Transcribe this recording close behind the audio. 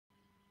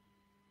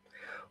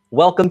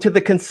Welcome to the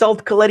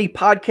Consult Colletti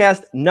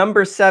podcast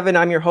number 7.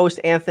 I'm your host,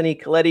 Anthony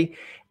Colletti,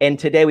 and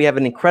today we have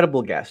an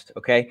incredible guest,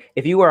 okay?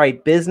 If you are a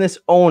business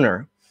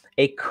owner,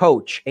 a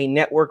coach, a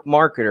network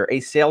marketer,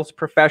 a sales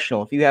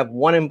professional, if you have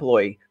 1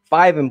 employee,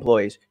 5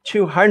 employees,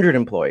 200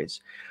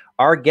 employees,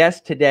 our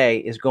guest today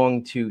is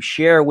going to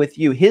share with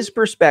you his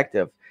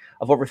perspective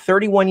of over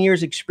 31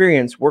 years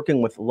experience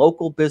working with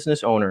local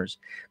business owners,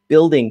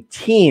 building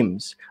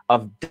teams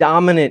of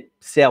dominant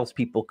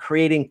salespeople,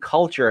 creating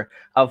culture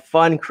of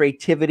fun,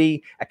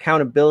 creativity,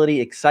 accountability,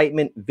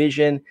 excitement,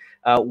 vision,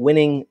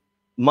 winning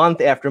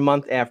month after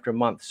month after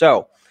month.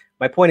 So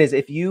my point is,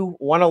 if you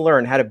want to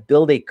learn how to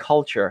build a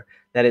culture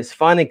that is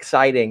fun,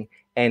 exciting,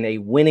 and a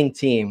winning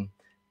team,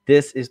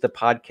 this is the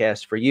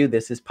podcast for you.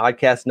 This is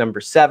podcast number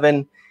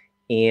 7,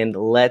 and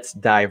let's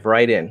dive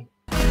right in.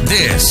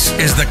 This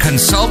is the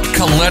Consult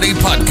Colletti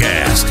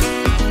podcast.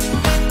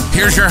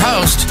 Here's your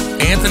host,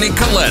 Anthony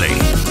Colletti.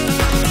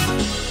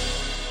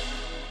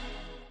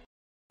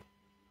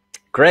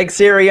 Greg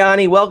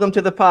Sirianni, welcome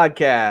to the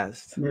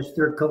podcast.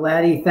 Mr.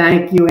 Colletti,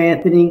 thank you,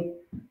 Anthony.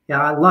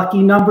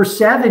 Lucky number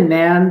 7,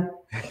 man.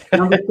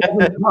 Number 7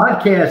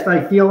 podcast.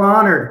 I feel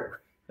honored.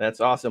 That's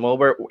awesome.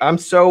 Well, I'm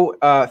so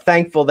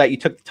thankful that you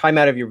took the time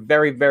out of your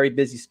very, very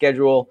busy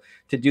schedule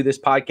to do this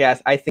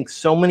podcast. I think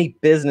so many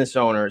business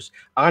owners,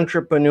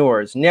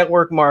 entrepreneurs,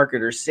 network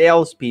marketers,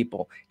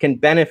 salespeople can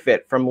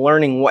benefit from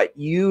learning what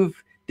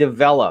you've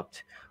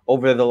developed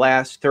over the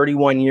last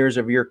 31 years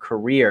of your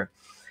career.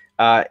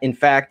 In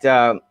fact,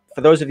 for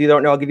those of you who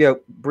don't know, I'll give you a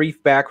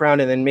brief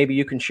background and then maybe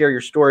you can share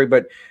your story.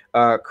 But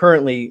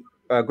currently,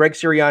 Greg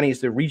Sirianni is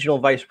the regional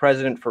vice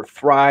president for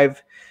Thryv.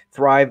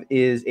 Thryv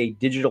is a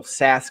digital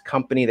SaaS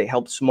company that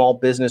helps small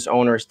business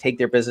owners take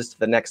their business to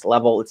the next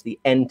level. It's the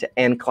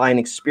end-to-end client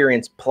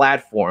experience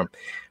platform.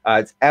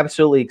 It's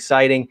absolutely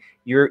exciting.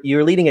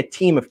 You're leading a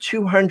team of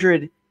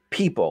 200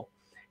 people,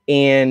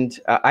 and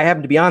I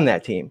happen to be on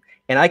that team.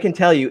 And I can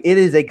tell you, it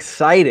is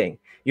exciting.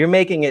 You're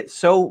making it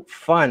so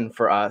fun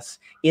for us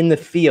in the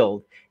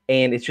field,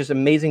 and it's just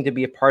amazing to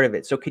be a part of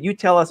it. So could you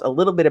tell us a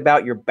little bit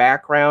about your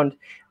background?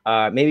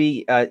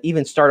 Maybe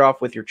even start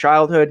off with your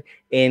childhood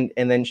and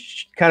then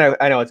kind of,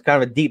 I know it's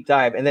kind of a deep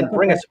dive, and then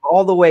bring us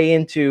all the way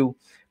into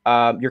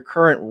your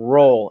current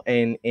role.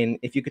 And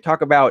if you could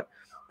talk about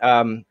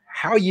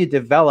how you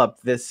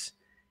developed this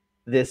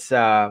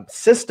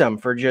system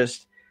for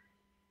just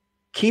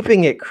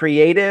keeping it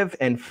creative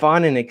and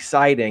fun and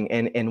exciting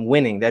and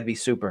winning, that'd be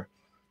super.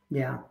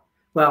 Yeah.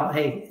 Well,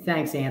 hey,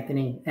 thanks,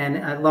 Anthony.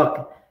 And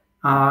look,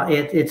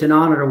 it's an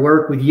honor to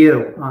work with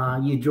you.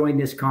 You joined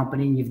this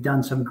company and you've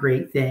done some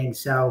great things.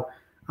 So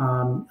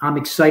I'm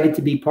excited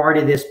to be part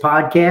of this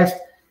podcast.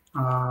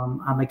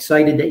 I'm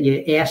excited that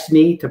you asked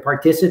me to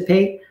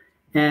participate,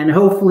 and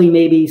hopefully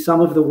maybe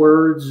some of the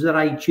words that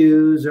I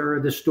choose or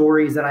the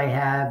stories that I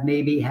have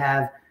maybe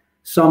have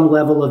some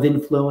level of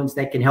influence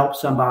that can help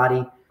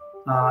somebody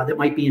that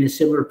might be in a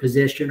similar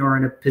position or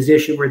in a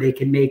position where they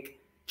can make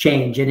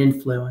change and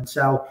influence.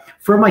 So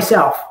for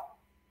myself,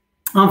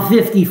 I'm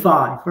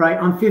 55, right?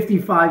 I'm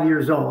 55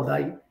 years old.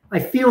 I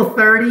feel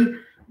 30,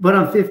 but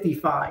I'm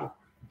 55.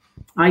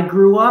 I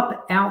grew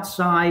up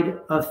outside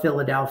of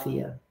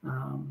Philadelphia.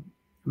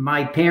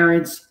 My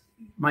parents,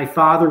 my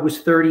father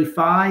was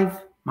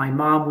 35. My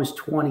mom was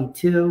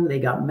 22. They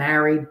got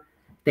married.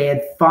 They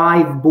had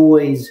 5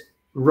 boys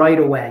right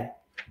away.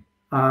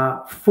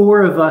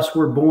 4 of us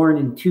were born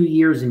in 2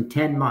 years and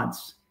 10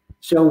 months.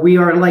 So we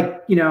are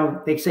like,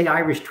 they say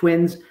Irish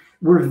twins.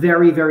 We're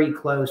very, very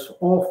close.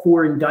 All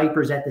 4 in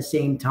diapers at the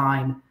same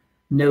time,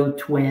 no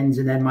twins.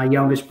 And then my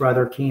youngest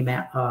brother came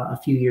out a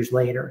few years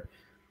later.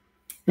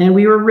 And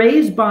we were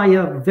raised by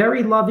a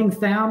very loving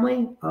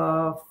family.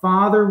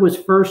 Father was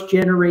first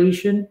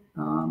generation.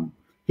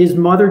 His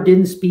mother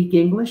didn't speak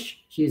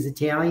English. She's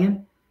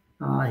Italian.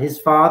 His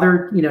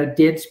father,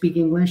 did speak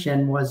English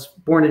and was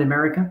born in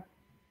America.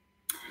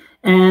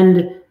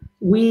 And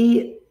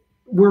we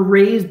were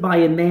raised by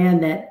a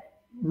man that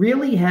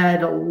really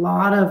had a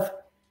lot of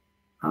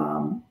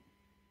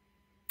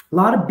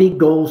big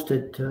goals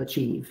to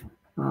achieve.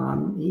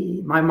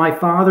 My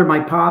father, my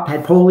pop,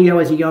 had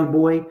polio as a young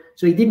boy,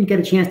 so he didn't get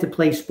a chance to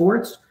play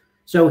sports.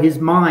 So he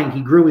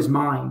grew his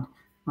mind.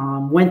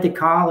 Went to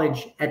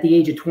college at the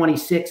age of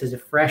 26 as a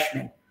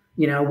freshman.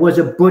 Was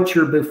a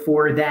butcher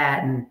before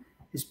that, and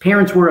his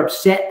parents were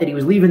upset that he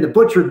was leaving the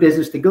butcher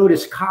business to go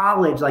to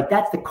college. Like,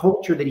 that's the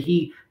culture that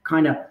he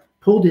kind of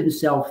pulled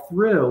himself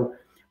through.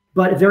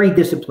 But very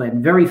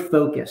disciplined, very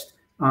focused.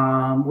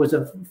 Was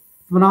a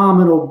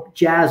phenomenal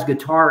jazz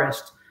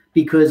guitarist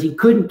because he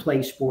couldn't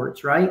play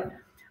sports, right?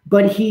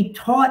 But he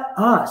taught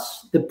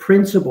us the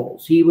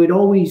principles. He would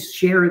always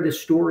share the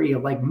story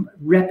of like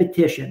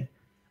repetition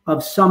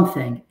of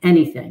something,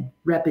 anything.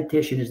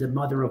 Repetition is the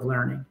mother of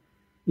learning.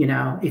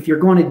 If you're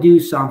going to do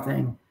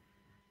something,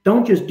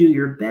 don't just do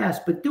your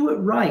best, but do it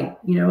right.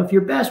 If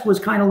your best was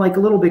kind of like a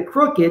little bit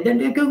crooked,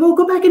 then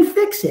go back and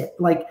fix it.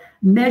 Like,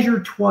 measure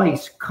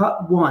twice,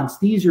 cut once.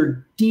 These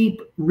are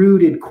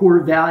deep-rooted core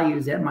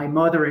values that my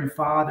mother and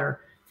father,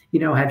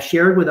 have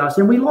shared with us.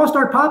 And we lost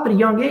our pop at a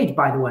young age,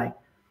 by the way.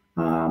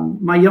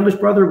 My youngest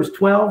brother was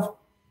 12.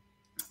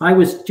 I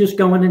was just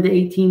going into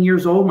 18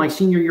 years old, my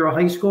senior year of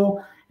high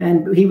school,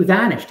 and he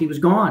vanished. He was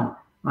gone.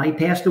 He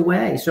passed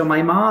away. So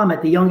my mom,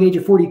 at the young age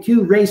of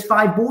 42, raised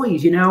 5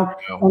 boys, you know,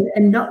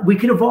 and we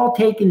could have all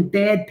taken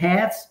bad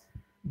paths,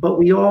 but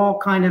we all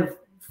kind of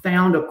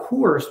found a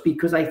course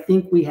because I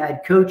think we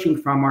had coaching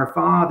from our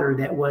father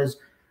that was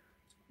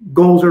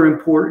goals are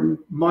important.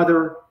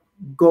 Mother,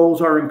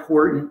 goals are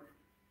important.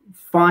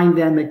 Find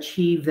them,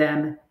 achieve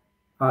them,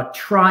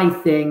 try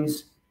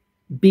things,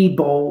 be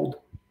bold.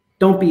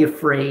 Don't be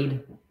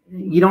afraid.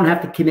 You don't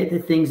have to commit to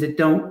things that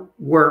don't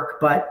work,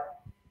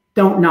 but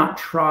don't not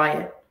try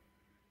it.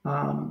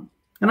 And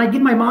I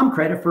give my mom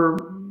credit for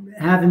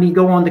having me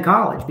go on to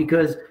college,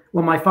 because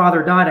when my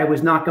father died, I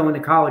was not going to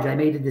college. I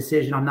made a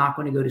decision. I'm not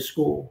going to go to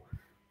school.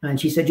 And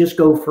she said, just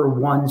go for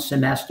 1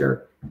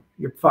 semester.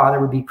 Your father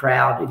would be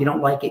proud. If you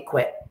don't like it,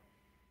 quit.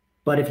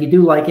 But if you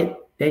do like it,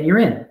 then you're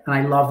in. And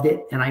I loved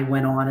it. And I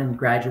went on and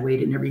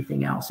graduated and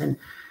everything else. And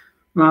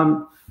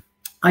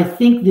I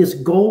think this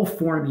goal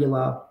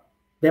formula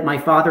that my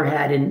father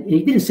had, and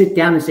he didn't sit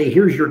down and say,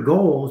 here's your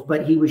goals,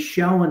 but he was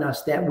showing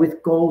us that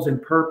with goals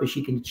and purpose,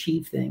 you can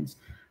achieve things.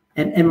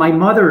 And my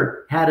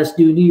mother had us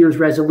do New Year's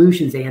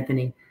resolutions,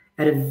 Anthony,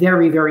 at a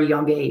very, very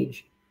young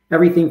age.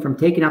 Everything from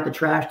taking out the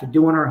trash to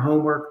doing our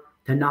homework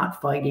to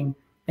not fighting.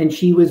 And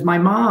my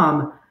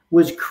mom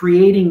was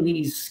creating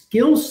these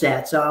skill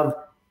sets of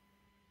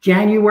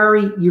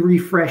January, you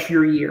refresh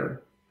your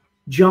year,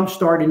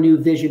 jumpstart a new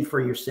vision for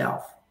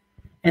yourself.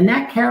 And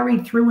that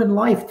carried through in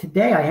life.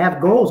 Today, I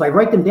have goals. I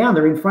write them down.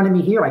 They're in front of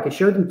me here. I could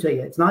show them to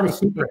you. It's not a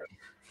secret.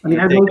 I mean,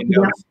 I wrote them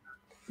down.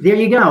 There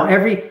you go.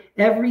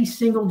 Every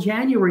single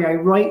January, I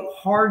write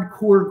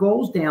hardcore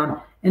goals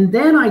down. And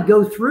then I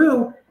go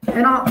through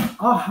and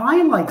I'll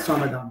highlight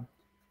some of them.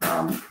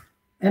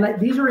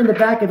 These are in the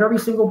back of every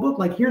single book.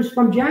 Like, here's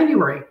from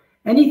January.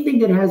 Anything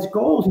that has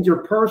goals, these are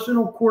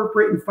personal,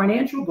 corporate, and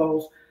financial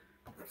goals.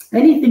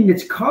 Anything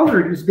that's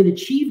colored has been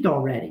achieved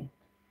already.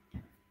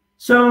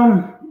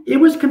 So it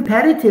was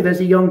competitive as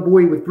a young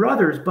boy with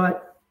brothers,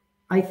 but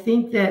I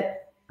think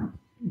that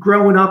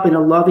growing up in a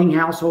loving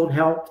household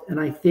helped. And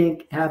I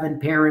think having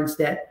parents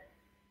that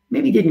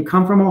maybe didn't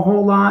come from a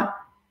whole lot,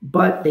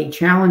 but they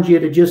challenge you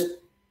to just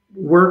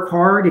work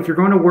hard. If you're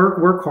going to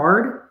work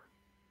hard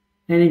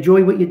and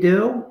enjoy what you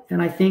do.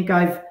 And I think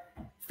I've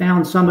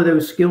found some of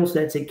those skill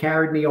sets that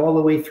carried me all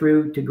the way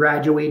through to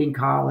graduating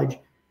college.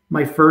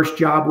 My first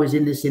job was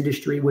in this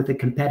industry with a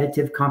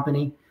competitive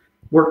company.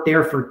 Worked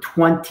there for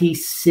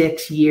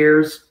 26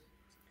 years.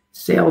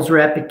 Sales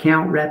rep,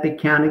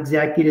 account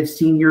executive,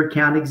 senior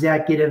account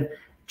executive,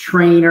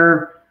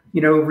 trainer,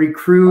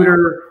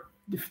 recruiter,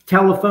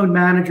 telephone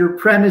manager,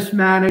 premise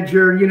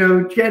manager,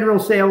 general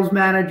sales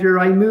manager.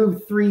 I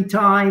moved 3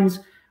 times.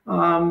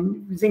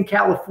 Was in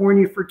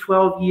California for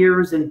 12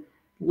 years and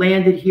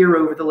landed here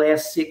over the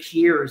last 6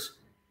 years,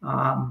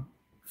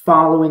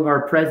 following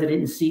our president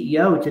and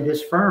CEO to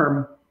this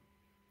firm,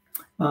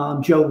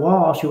 Joe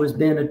Walsh, who has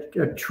been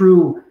a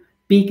true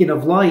beacon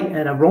of light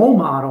and a role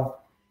model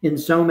in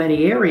so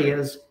many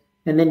areas,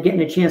 and then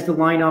getting a chance to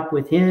line up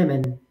with him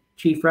and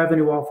chief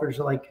revenue officers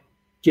like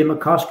Jim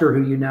McCusker,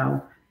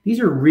 who these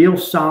are real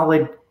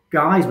solid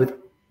guys with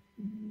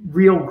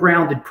real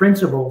grounded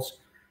principles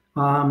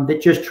that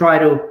just try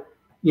to,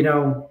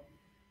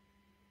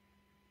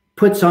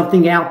 put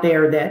something out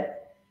there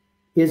that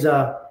is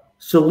a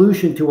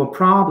solution to a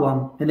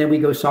problem, and then we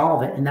go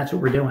solve it. And that's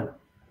what we're doing.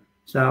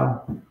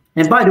 So,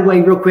 and by the way,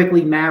 real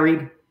quickly,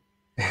 married,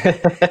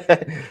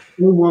 same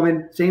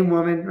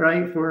woman,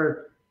 right?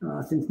 For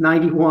since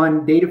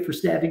 91, dated for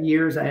 7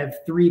 years. I have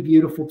 3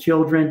 beautiful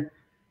children,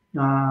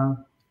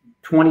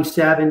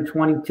 27,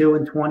 22,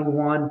 and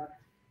 21.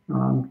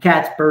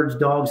 Cats, birds,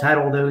 dogs, had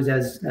all those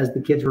as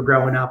the kids were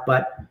growing up.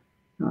 But,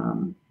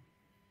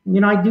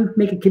 I do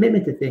make a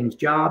commitment to things,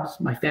 jobs,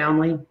 my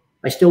family.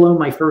 I still own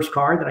my first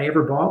car that I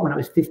ever bought when I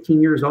was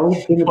 15 years old.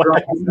 It's in the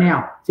garage right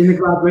now. It's in the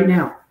garage right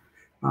now.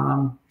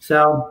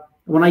 So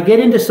when I get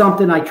into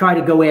something, I try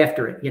to go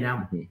after it,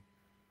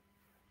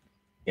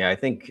 Yeah,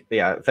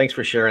 thanks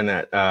for sharing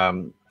that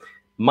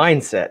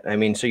mindset. I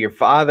mean, so your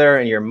father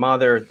and your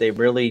mother, they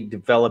really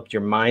developed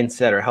your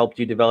mindset or helped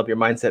you develop your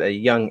mindset at a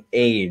young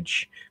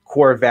age.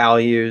 Core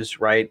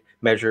values, right?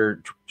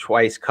 Measure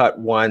twice, cut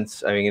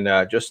once. I mean,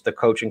 just the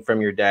coaching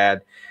from your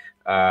dad,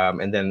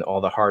 and then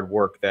all the hard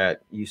work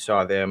that you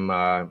saw them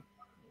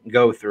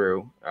go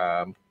through.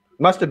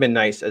 Must have been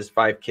nice as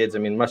 5 kids. I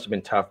mean, it must have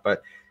been tough,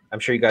 but I'm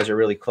sure you guys are a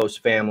really close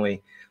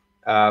family.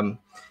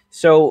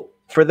 So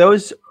for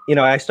those,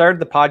 I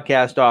started the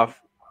podcast off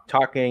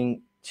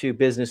talking to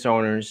business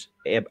owners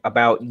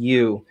about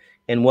you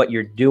and what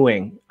you're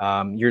doing.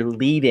 You're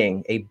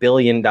leading a $1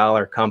 billion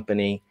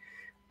company,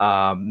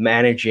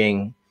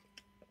 managing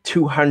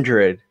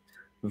 200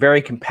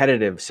 very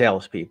competitive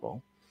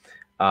salespeople,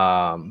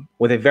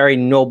 with a very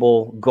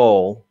noble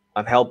goal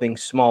of helping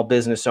small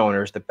business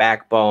owners, the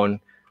backbone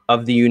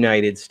of the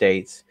United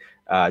States,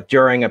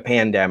 during a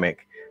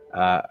pandemic,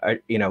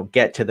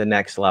 get to the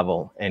next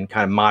level and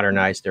kind of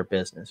modernize their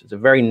business. It's a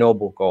very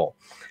noble goal.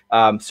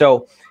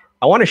 So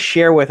I want to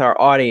share with our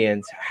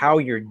audience how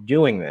you're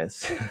doing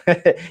this,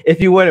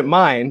 if you wouldn't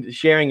mind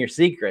sharing your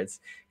secrets,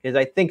 because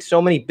I think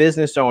so many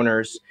business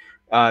owners,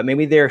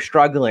 maybe they're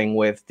struggling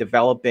with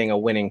developing a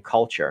winning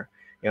culture.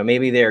 You know,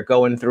 maybe they're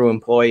going through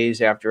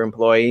employees after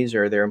employees,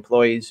 or their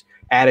employees'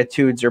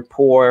 attitudes are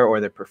poor,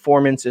 or their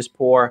performance is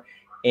poor,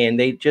 and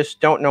they just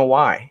don't know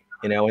why,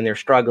 you know, and they're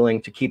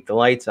struggling to keep the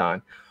lights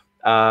on.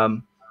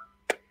 Can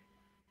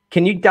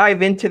you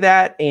dive into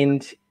that?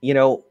 And, you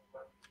know,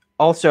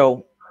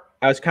 also,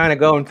 I was kind of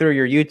going through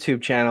your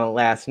YouTube channel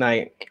last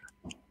night,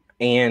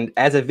 and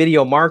as a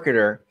video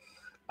marketer,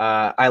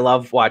 I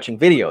love watching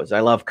videos. I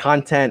love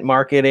content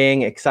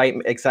marketing,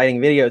 exciting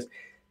videos.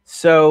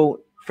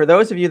 So for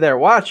those of you that are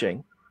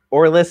watching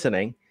or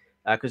listening,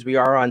 because we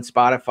are on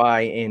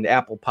Spotify and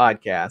Apple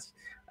Podcasts,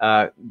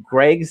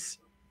 Greg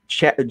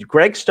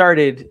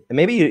started,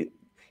 maybe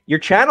your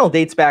channel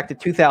dates back to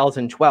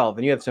 2012,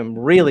 and you have some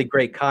really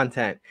great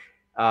content.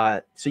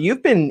 So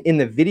you've been in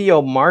the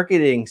video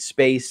marketing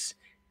space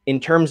in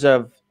terms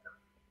of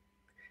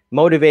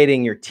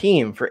motivating your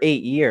team for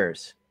 8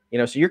 years, you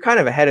know, so you're kind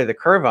of ahead of the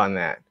curve on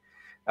that.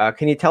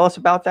 Can you tell us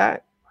about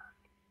that?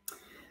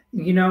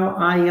 You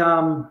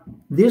know,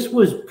 this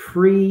was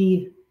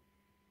pre,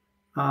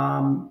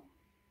 what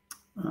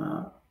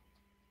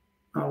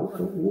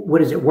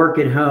is it? Work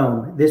at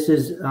home. This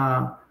is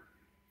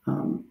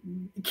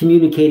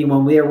communicating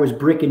when there was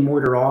brick and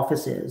mortar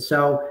offices.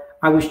 So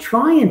I was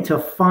trying to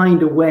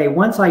find a way,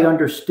 once I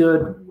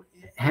understood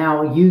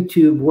how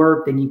YouTube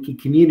worked and you could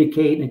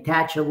communicate and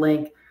attach a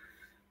link,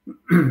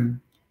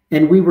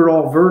 and we were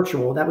all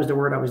virtual. That was the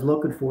word I was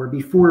looking for.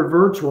 Before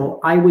virtual,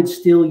 I would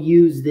still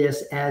use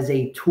this as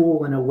a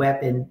tool and a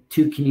weapon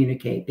to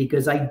communicate,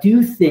 because I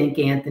do think,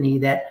 Anthony,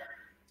 that,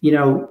 you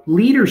know,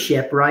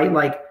 leadership, right?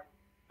 Like,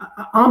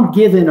 I'm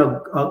given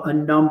a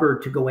number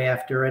to go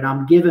after, and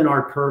I'm given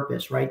our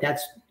purpose, right?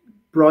 That's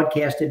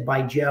broadcasted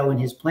by Joe and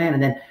his plan.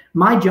 And then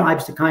my job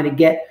is to kind of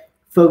get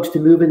folks to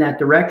move in that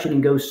direction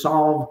and go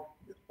solve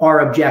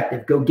our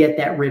objective, go get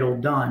that riddle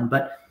done,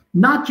 but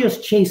not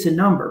just chase a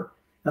number.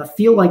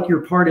 Feel like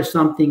you're part of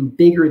something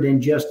bigger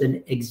than just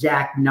an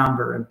exact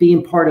number, and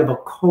being part of a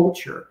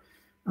culture.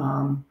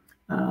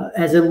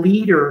 As a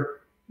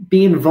leader,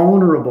 being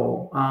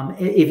vulnerable.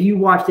 If you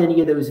watched any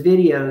of those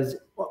videos,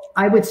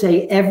 I would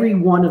say every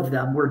one of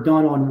them were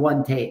done on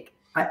one take.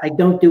 I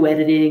don't do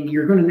editing.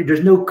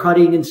 There's no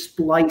cutting and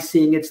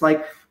splicing. It's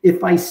like,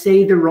 if I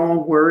say the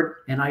wrong word,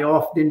 and I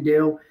often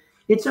do,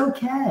 it's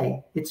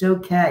okay. It's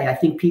okay. I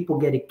think people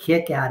get a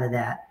kick out of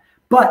that.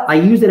 But I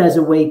use it as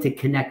a way to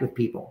connect with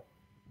people.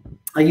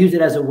 I use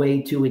it as a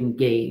way to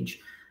engage.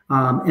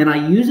 And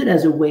I use it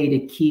as a way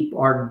to keep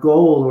our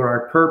goal or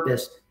our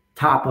purpose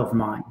top of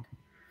mind.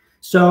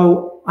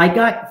 So I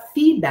got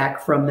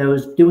feedback from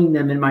those doing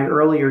them in my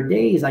earlier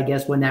days, I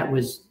guess, when that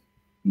was,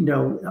 you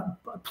know,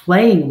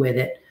 playing with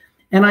it.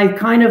 And I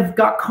kind of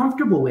got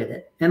comfortable with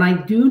it. And I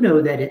do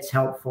know that it's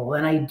helpful.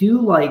 And I do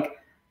like,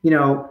 you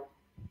know,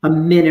 a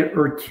minute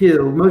or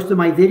two. Most of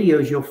my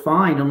videos you'll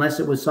find, unless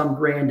it was some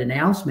grand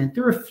announcement,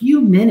 they're a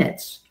few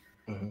minutes.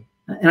 Mm-hmm.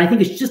 And I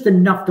think it's just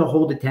enough to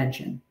hold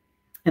attention.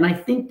 And I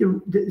think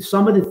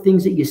some of the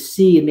things that you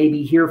see and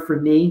maybe hear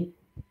from me,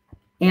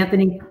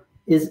 Anthony,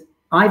 is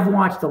I've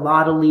watched a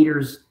lot of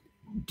leaders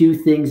do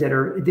things that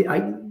are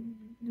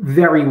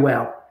very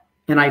well.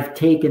 And I've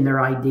taken their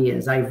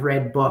ideas. I've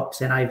read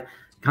books, and I've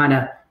kind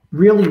of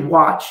really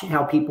watched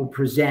how people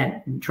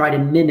present and try to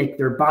mimic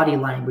their body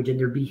language and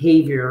their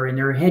behavior and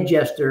their head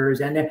gestures.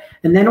 And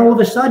then all of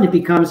a sudden it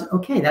becomes,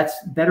 okay, that's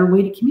a better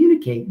way to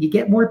communicate. You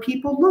get more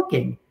people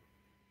looking.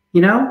 You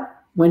know,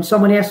 when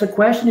someone asks a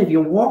question, if you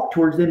walk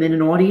towards them in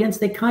an audience,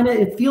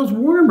 it feels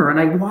warmer. And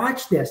I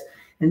watch this.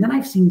 And then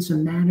I've seen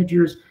some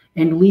managers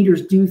and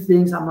leaders do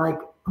things. I'm like,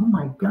 oh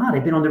my God,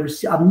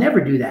 I'll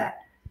never do that.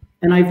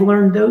 And I've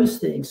learned those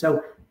things.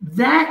 So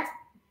that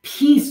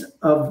piece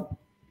of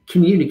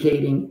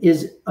communicating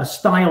is a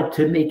style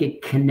to make a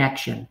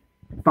connection.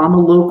 If I'm a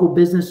local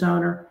business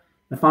owner,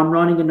 if I'm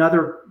running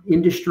another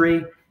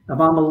industry, if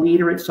I'm a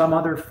leader at some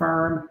other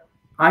firm,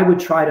 I would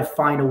try to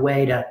find a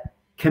way to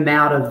come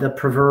out of the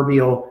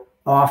proverbial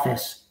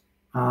office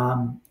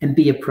and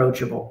be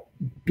approachable,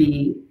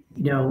 be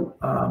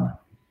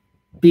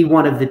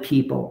one of the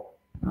people.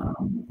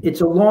 It's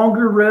a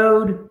longer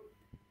road,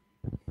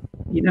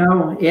 you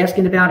know,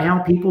 asking about how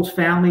people's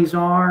families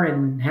are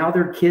and how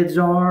their kids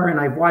are. And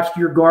I've watched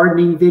your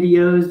gardening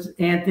videos,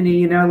 Anthony,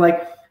 you know,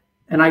 like,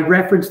 and I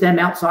reference them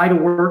outside of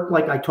work.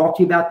 Like, I talked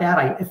to you about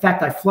that. In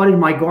fact, I flooded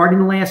my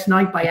garden last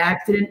night by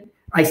accident.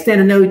 I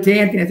sent a note to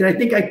Anthony. I said, I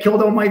think I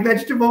killed all my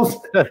vegetables.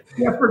 I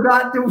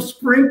forgot the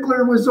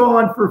sprinkler was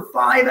on for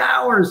 5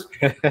 hours.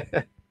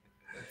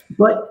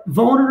 But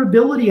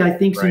vulnerability, I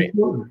think, is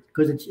important,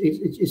 because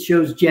it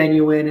shows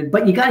genuine.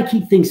 But you got to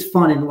keep things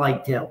fun and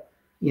light too.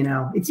 You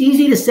know, it's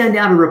easy to send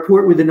out a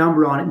report with a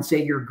number on it and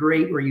say you're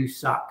great or you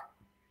suck.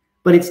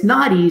 But it's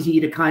not easy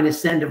to kind of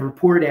send a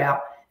report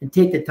out and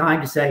take the time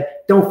to say,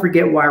 don't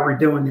forget why we're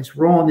doing this.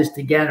 We're all in this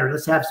together.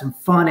 Let's have some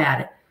fun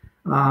at it.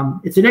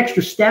 It's an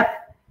extra step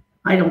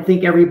I don't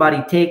think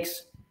everybody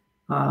takes.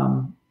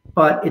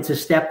 but it's a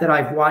step that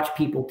I've watched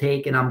people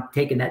take, and I'm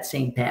taking that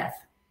same path.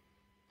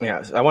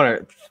 Yeah, I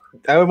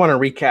would want to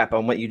recap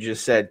on what you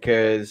just said,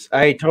 because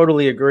I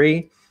totally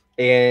agree.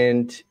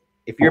 And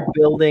if you're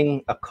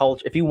building a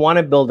culture, if you want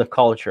to build a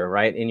culture,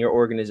 right, in your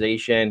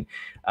organization,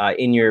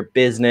 in your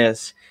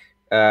business,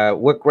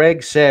 what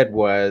Greg said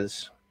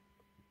was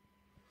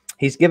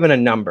he's given a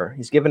number,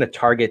 he's given a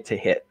target to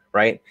hit,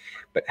 right?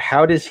 But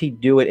how does he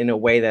do it in a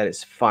way that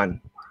is fun,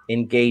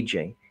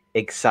 engaging,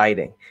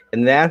 exciting?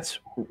 And that's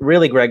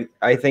really, Greg,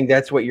 I think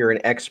that's what you're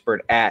an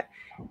expert at.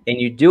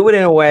 And you do it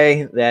in a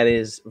way that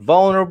is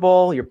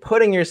vulnerable. You're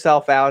putting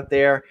yourself out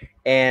there.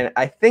 And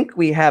I think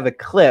we have a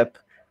clip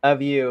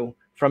of you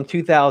from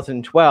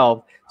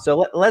 2012.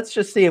 So let's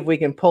just see if we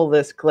can pull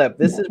this clip.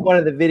 This is one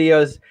of the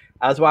videos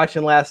I was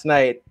watching last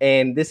night.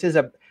 And this is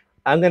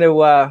I'm going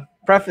to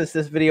preface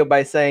this video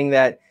by saying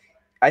that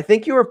I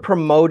think you were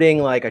promoting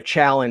like a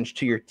challenge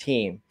to your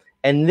team.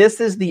 And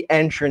this is the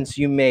entrance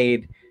you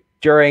made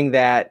during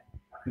that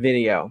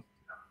video.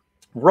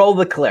 Roll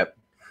the clip.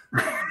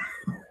 Yo,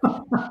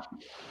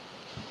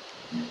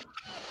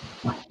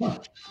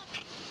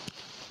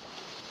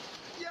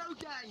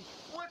 gang,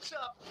 what's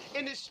up?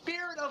 In the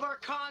spirit of our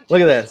contest,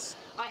 Look at this.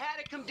 I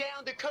had to come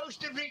down to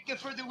Costa Rica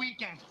for the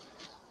weekend.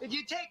 If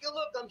you take a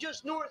look, I'm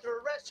just north of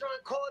a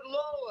restaurant called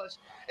Lola's,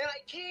 and I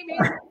came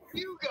here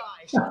with you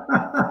guys.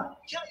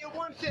 Tell you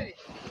one thing,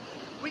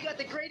 we got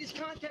the greatest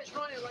contest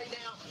running right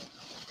now.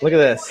 Look at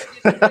this.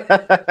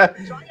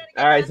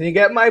 All right, so you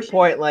get my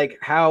point, like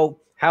how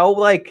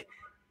like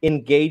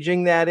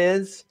engaging that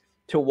is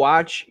to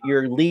watch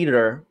your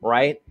leader,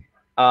 right,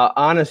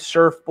 on a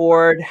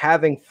surfboard,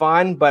 having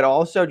fun, but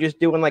also just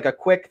doing like a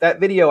quick,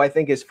 that video I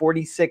think is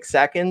 46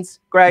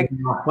 seconds, Greg.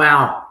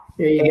 Wow.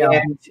 There you go.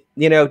 And,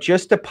 you know,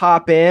 just to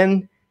pop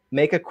in,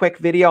 make a quick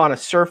video on a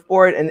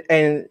surfboard,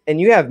 and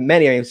you have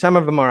many. I mean, some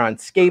of them are on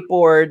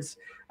skateboards.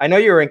 I know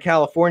you were in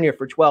California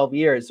for 12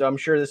 years, so I'm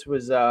sure this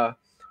was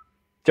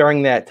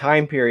during that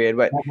time period.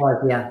 But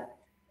yeah.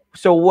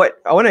 So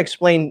what I want to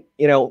explain,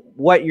 you know,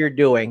 what you're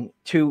doing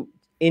to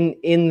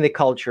in the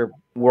culture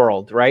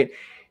world, right?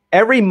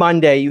 Every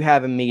Monday you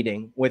have a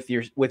meeting with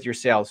your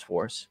sales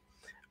force.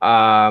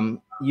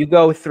 You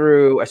go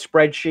through a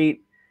spreadsheet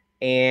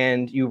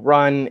and you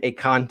run a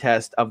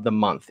contest of the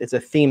month. It's a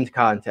themed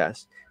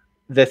contest.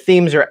 The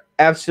themes are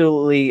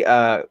absolutely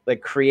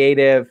like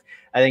creative.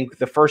 I think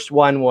the first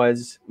one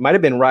might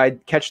have been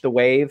catch the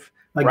wave.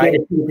 Right?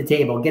 Get a seat at the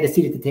table. Get a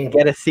seat at the table.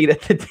 Get a seat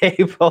at the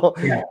table.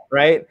 Yeah.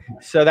 Right.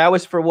 So that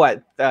was for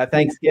what?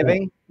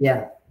 Thanksgiving.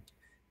 Yeah.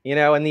 You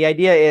know, and the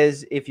idea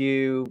is if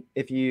you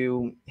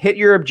hit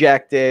your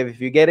objective,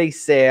 if you get a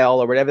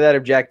sale or whatever that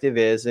objective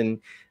is,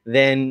 and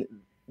then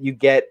you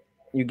get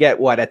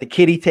what at the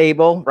kiddie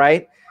table,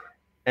 right?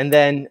 And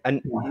then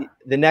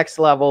the next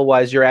level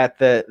was you're at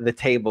the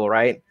table,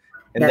 right?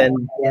 And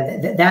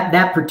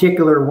that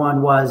particular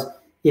one was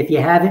if you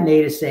haven't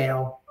made a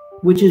sale,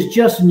 which is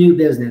just new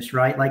business,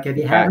 right? Like if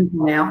you haven't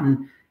been out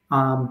and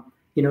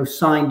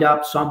signed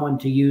up someone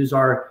to use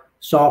our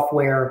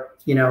software,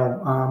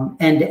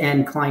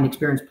 end-to-end client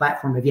experience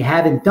platform. If you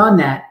haven't done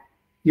that,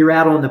 you're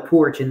out on the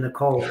porch in the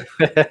cold.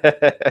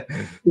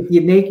 If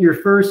you make your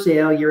first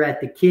sale, you're at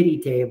the kiddie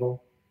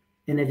table.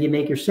 And if you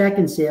make your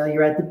second sale,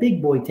 you're at the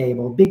big boy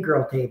table, big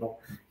girl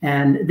table.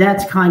 And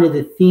that's kind of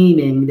the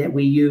theming that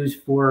we use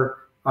for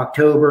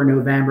October,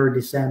 November,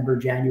 December,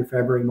 January,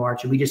 February,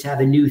 March. And we just have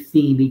a new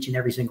theme each and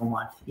every single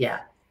month. Yeah.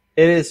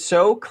 It is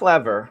so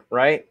clever,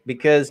 right?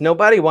 Because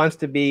nobody wants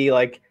to be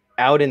like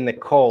out in the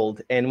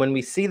cold. And when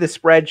we see the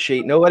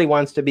spreadsheet, nobody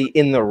wants to be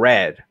in the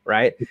red,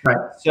 right? Right.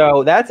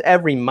 So that's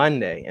every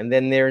Monday. And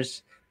then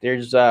there's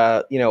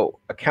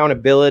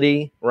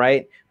accountability,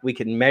 right? We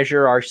can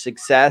measure our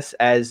success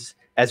as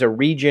a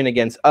region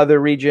against other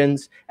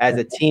regions, as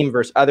a team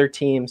versus other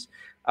teams.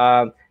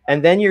 And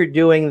then you're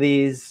doing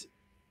these,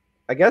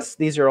 I guess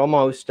these are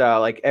almost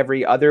like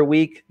every other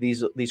week,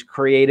 these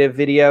creative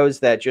videos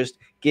that just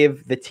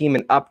give the team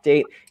an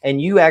update. And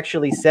you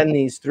actually send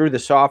these through the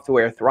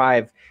software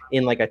Thryv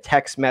in like a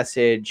text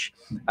message,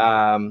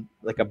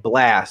 like a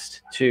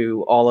blast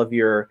to all of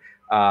your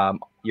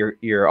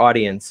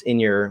audience in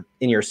your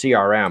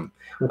CRM,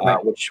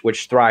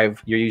 which Thryv,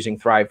 you're using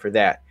Thryv for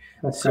that.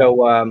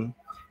 So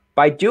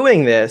by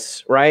doing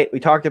this, right, we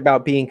talked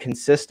about being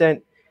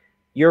consistent.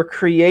 You're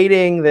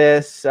creating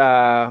this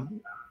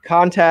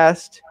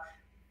contest,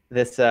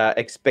 this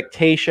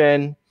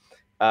expectation,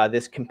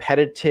 this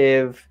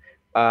competitive,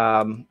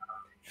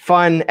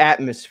 fun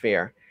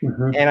atmosphere.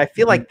 Mm-hmm. And I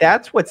feel like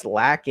that's what's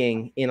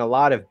lacking in a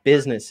lot of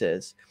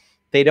businesses.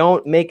 They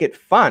don't make it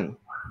fun,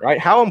 right?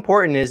 How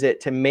important is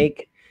it to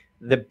make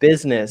the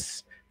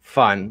business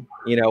fun?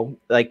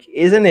 Like,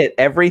 isn't it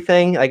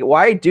everything? Like,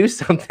 why do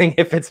something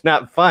if it's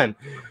not fun?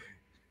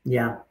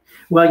 Yeah.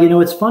 Well,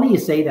 it's funny you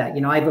say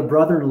that. I have a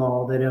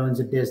brother-in-law that owns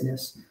a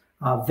business,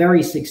 a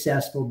very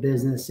successful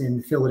business in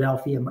the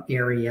Philadelphia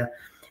area.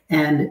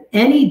 And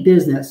any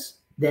business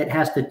that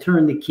has to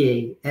turn the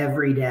key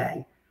every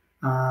day,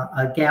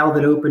 a gal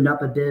that opened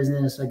up a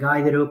business, a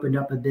guy that opened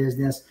up a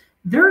business,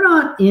 they're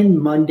not in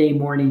Monday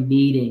morning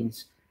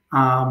meetings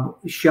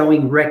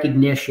showing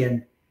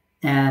recognition.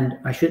 And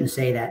I shouldn't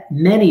say that.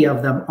 Many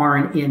of them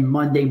aren't in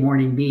Monday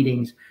morning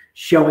meetings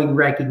showing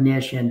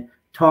recognition,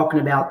 talking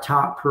about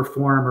top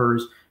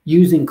performers,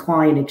 using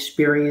client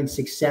experience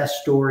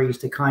success stories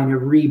to kind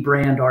of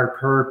rebrand our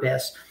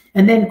purpose,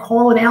 and then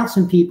calling out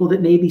some people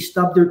that maybe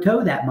stubbed their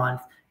toe that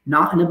month,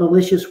 not in a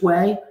malicious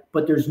way,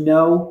 but there's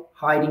no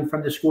hiding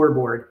from the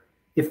scoreboard.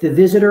 If the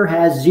visitor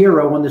has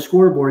 0 on the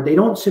scoreboard, they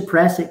don't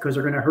suppress it because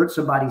they're going to hurt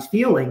somebody's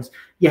feelings.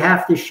 You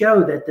have to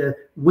show that the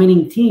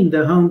winning team,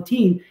 the home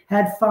team,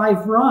 had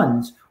 5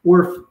 runs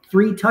or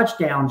 3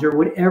 touchdowns or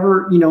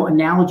whatever,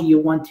 analogy you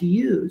want to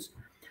use.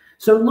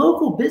 So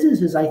local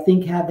businesses, I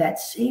think, have that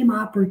same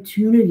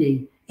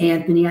opportunity,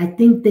 Anthony. I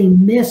think they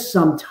miss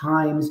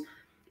sometimes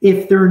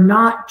if they're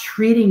not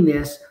treating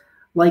this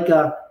like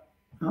a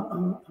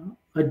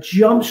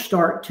jump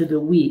start to the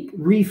week,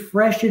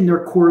 refreshing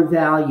their core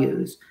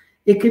values.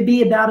 It could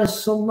be about a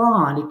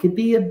salon. It could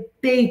be a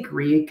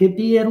bakery. It could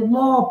be a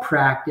law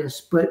practice,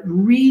 but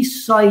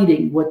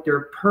reciting what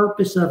their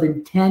purpose of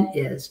intent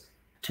is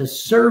to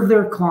serve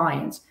their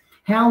clients,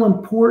 how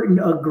important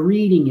a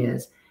greeting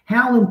is,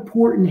 how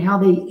important how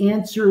they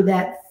answer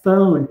that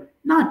phone,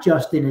 not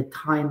just in a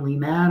timely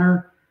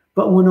manner,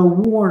 but with a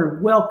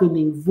warm,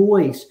 welcoming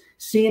voice,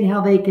 seeing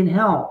how they can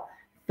help.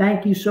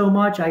 Thank you so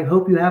much. I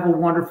hope you have a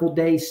wonderful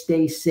day.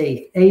 Stay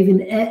safe.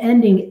 Even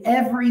ending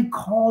every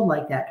call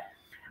like that.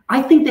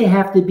 I think they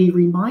have to be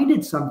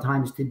reminded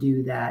sometimes to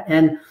do that.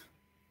 And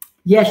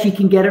yes, you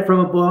can get it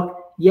from a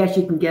book. Yes,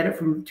 you can get it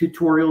from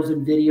tutorials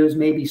and videos,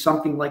 maybe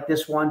something like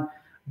this one.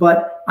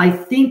 But I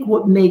think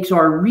what makes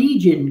our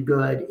region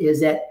good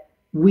is that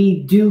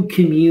we do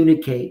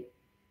communicate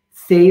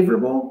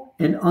favorable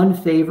and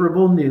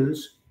unfavorable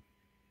news,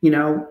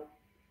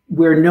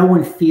 where no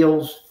one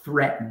feels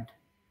threatened.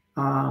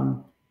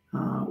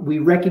 We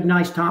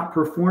recognize top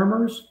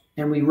performers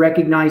and we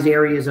recognize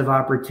areas of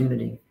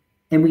opportunity.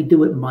 And we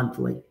do it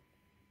monthly,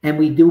 and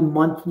we do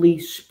monthly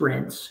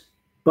sprints,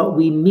 but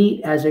we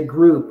meet as a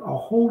group, a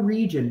whole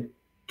region,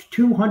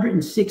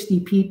 260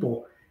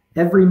 people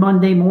every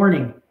Monday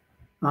morning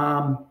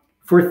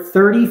for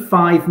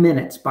 35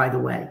 minutes, by the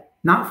way,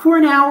 not for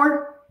an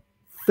hour,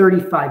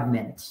 35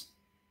 minutes.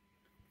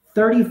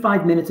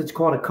 35 minutes, it's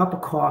called a cup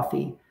of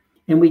coffee,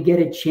 and we get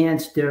a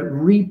chance to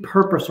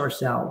repurpose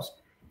ourselves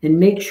and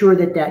make sure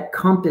that that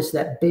compass,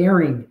 that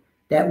bearing,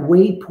 that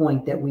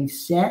waypoint that we've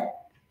set,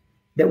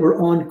 that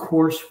we're on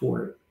course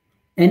for it.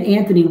 And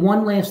Anthony,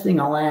 one last thing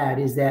I'll add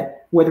is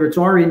that whether it's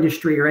our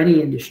industry or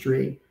any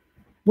industry,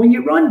 when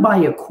you run by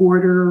a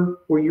quarter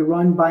or you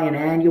run by an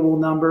annual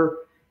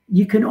number,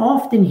 you can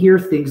often hear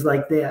things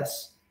like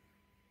this.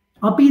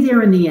 I'll be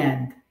there in the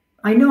end.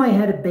 I know I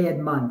had a bad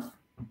month.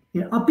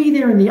 I'll be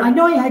there I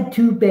know I had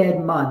 2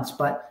 bad months,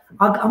 but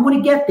I'm going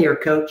to get there,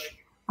 coach.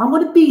 I'm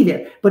going to be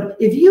there. But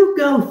if you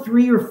go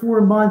 3 or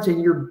 4 months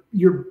and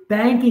you're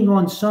banking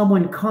on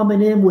someone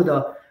coming in with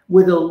a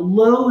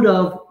load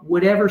of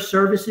whatever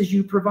services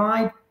you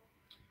provide,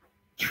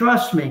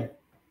 trust me,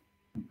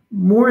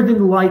 more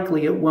than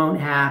likely it won't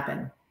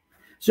happen.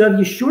 So if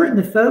you shorten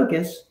the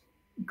focus,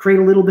 create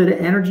a little bit of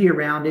energy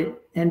around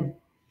it, and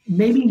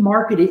maybe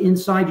market it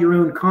inside your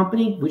own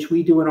company, which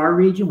we do in our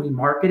region, we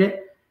market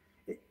it.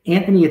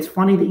 Anthony, it's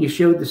funny that you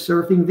showed the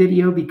surfing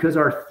video because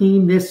our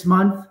theme this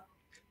month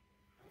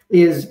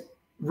is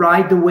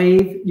ride the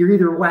wave. You're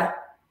either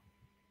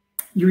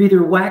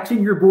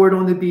waxing your board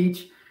on the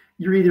beach,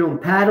 you're either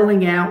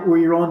paddling out, or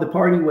you're on the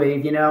party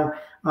wave,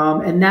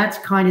 and that's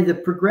kind of the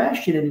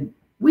progression. And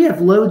we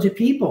have loads of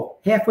people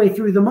halfway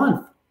through the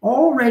month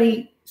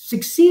already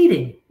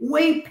succeeding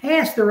way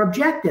past their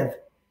objective.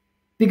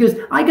 Because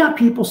I got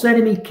people saying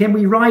to me, can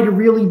we ride a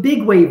really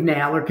big wave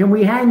now? Or can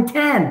we hang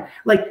 10?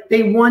 Like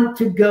they want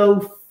to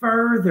go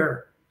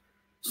further.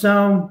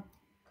 So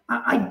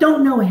I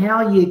don't know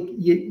how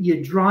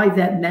you drive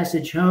that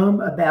message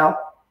home about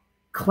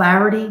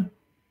clarity,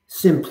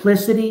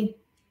 simplicity,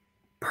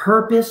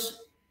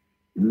 purpose.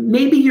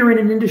 Maybe you're in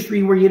an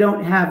industry where you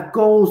don't have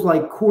goals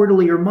like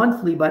quarterly or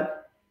monthly,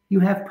 but you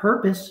have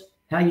purpose,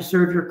 how you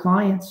serve your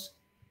clients.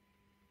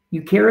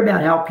 You care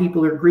about how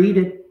people are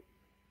greeted.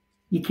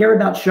 You care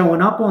about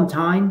showing up on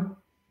time.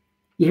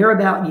 You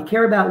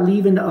care about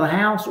leaving a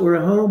house or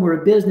a home or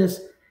a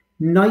business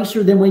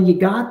nicer than when you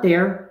got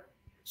there.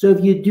 So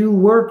if you do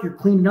work, you're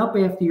cleaning up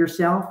after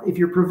yourself. If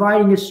you're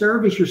providing a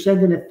service, you're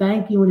sending a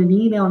thank you and an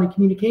email and a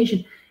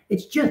communication.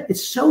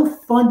 It's so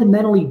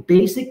fundamentally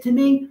basic to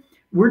me.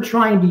 We're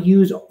trying to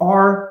use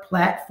our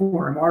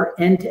platform, our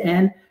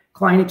end-to-end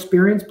client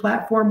experience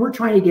platform. We're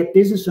trying to get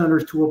business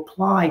owners to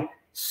apply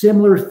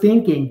similar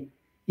thinking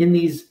in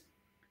these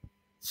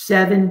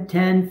 7,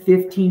 10,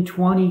 15,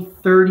 20,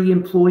 30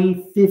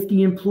 employee,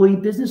 50 employee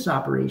business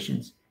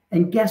operations.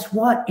 And guess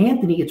what,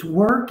 Anthony? It's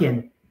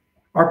working.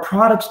 Our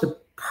product's the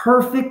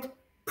perfect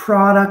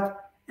product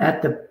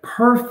at the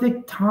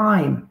perfect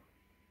time,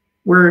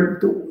 where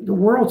the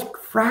world's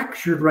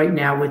fractured right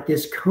now with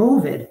this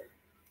COVID,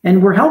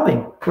 and we're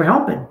helping.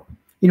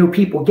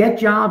 People get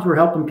jobs. We're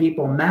helping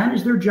people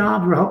manage their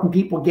jobs. We're helping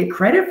people get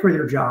credit for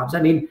their jobs.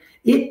 I mean,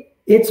 it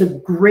it's a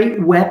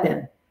great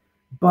weapon,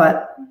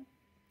 but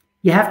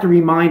you have to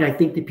remind, I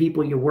think, the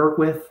people you work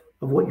with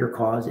of what your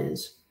cause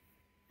is.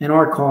 And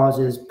our cause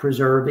is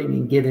preserving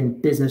and giving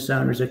business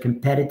owners a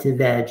competitive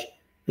edge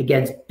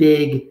against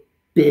big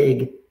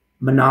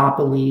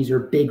monopolies or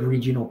big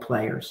regional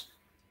players.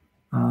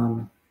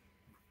 And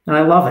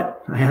I love it.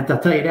 I have to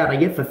tell you that. I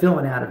get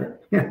fulfillment out of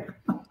it.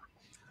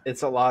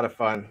 It's a lot of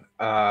fun.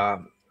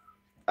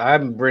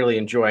 I'm really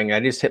enjoying it. I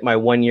just hit my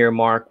 1-year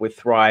mark with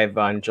Thryv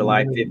on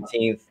July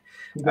 15th.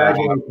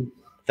 Congratulations.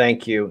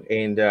 Thank you.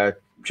 And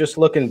just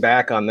looking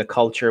back on the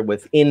culture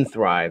within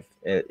Thryv,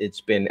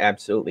 it's been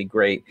absolutely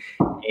great.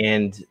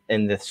 And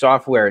the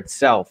software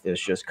itself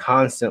is just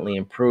constantly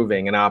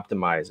improving and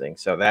optimizing.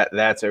 So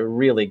that's a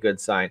really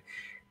good sign.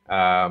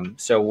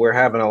 So we're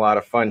having a lot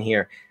of fun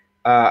here.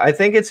 I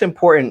think it's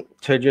important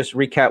to just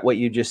recap what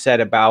you just said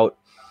about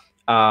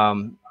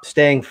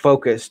staying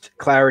focused,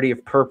 clarity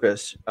of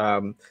purpose,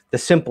 the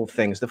simple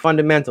things, the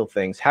fundamental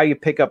things, how you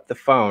pick up the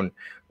phone,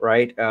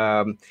 right?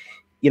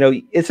 You know,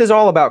 this is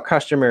all about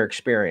customer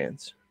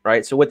experience,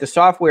 right? So what the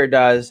software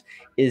does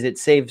is it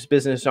saves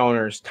business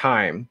owners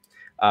time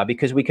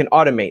because we can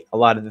automate a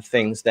lot of the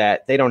things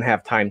that they don't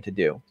have time to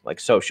do,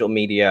 like social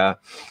media,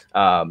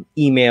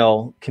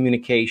 email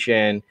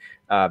communication,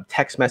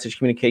 text message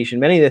communication,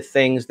 many of the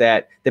things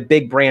that the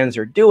big brands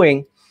are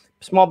doing.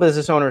 Small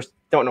business owners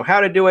don't know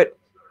how to do it,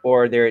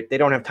 or they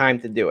don't have time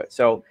to do it.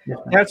 So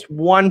that's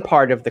one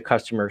part of the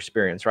customer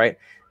experience, right?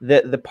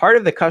 The part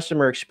of the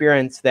customer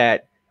experience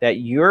that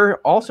you're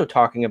also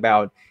talking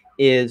about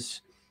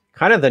is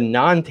kind of the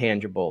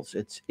non-tangibles.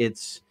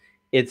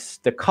 It's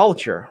the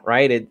culture,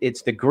 right?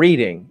 It's the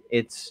greeting.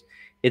 It's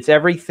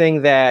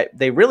everything that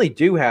they really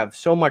do have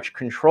so much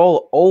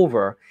control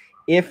over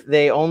if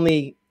they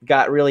only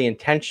got really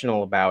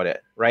intentional about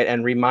it, right?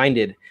 And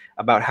reminded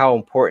about how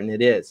important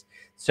it is.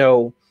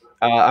 So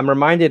I'm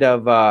reminded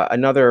of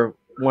another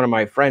one of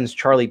my friends,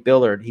 Charlie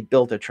Billard. He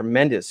built a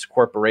tremendous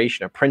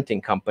corporation, a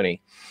printing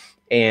company,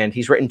 and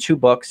he's written 2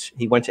 books.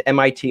 He went to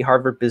MIT,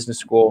 Harvard Business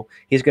School.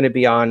 He's going to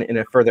be on in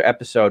a further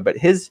episode, but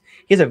he has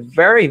a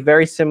very,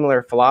 very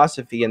similar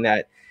philosophy in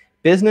that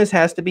business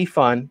has to be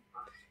fun.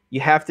 You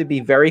have to be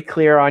very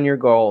clear on your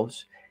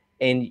goals,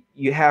 and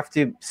you have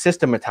to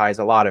systematize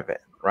a lot of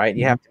it, right?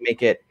 You have to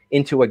make it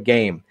into a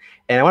game.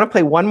 And I want to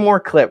play one more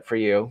clip for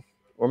you,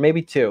 or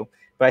maybe 2.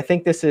 But I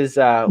think this is,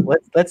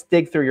 let's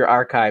dig through your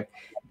archive.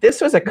 This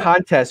was a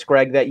contest,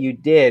 Greg, that you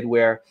did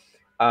where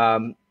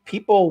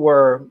people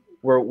were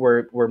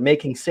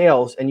making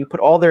sales, and you put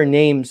all their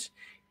names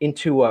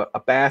into a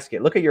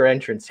basket. Look at your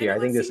entrance here. I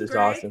think this is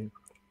Greg? awesome.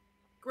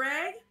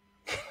 Greg?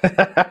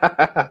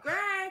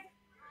 Greg?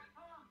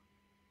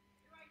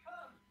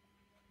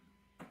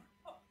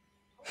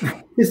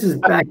 This is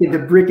back in the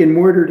brick and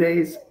mortar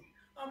days.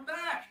 I'm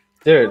back.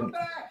 Dude, I'm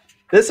back.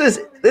 this is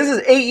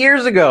 8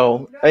 years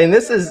ago. I mean,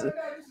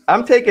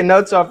 I'm taking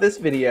notes off this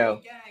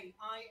video.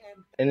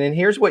 And then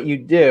here's what you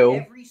do.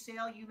 Every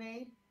sale you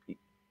made,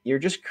 You're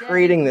just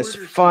creating this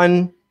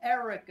fun.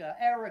 Erica,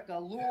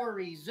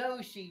 Lori,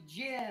 Zoshi,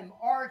 Jim,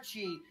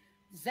 Archie,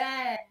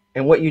 Zach.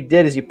 And what you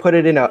did is you put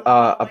it in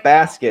a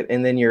basket,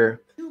 and then you're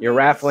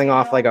raffling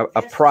off like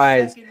a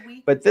prize.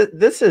 But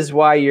this is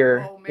why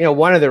you're,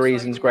 one of the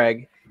reasons,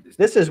 Greg,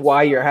 this is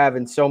why you're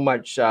having so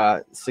much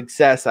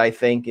success, I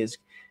think, is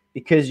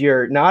because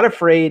you're not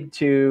afraid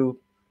to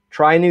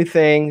try new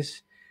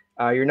things.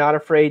 You're not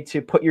afraid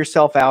to put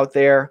yourself out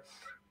there.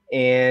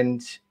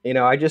 And,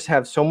 I just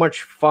have so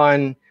much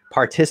fun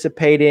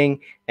participating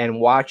and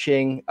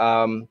watching,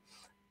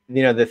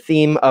 the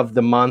theme of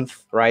the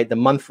month, right? The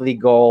monthly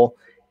goal.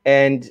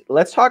 And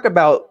let's talk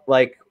about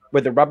like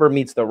where the rubber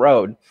meets the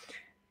road.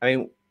 I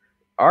mean,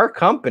 our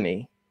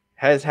company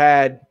has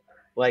had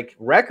like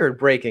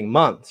record-breaking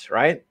months,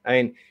 right? I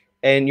mean,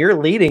 and you're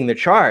leading the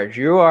charge.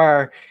 You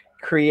are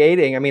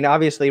creating, I mean,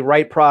 obviously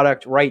right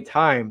product, right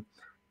time,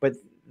 but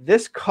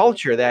this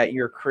culture that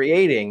you're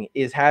creating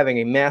is having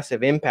a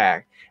massive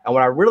impact. And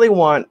what I really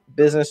want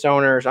business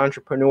owners,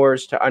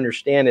 entrepreneurs to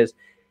understand is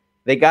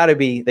they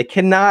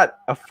cannot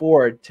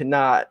afford to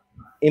not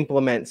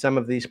implement some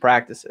of these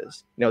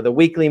practices. The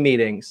weekly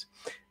meetings,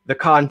 the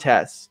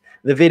contests,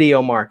 the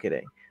video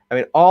marketing. I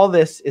mean, all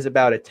this is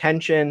about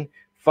attention,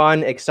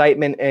 fun,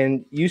 excitement.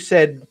 And you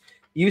said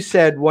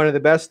one of the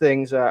best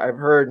things I've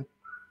heard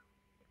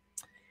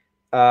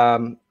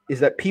is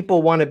that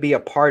people want to be a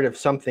part of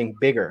something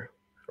bigger,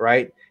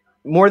 right?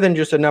 More than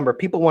just a number.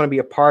 People want to be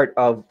a part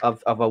of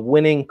a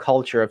winning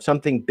culture, of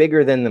something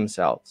bigger than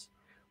themselves,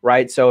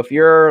 right? So if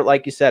you're,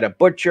 like you said, a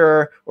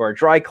butcher or a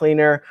dry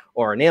cleaner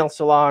or a nail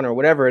salon or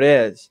whatever it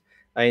is,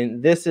 I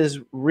mean, this is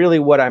really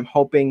what I'm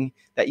hoping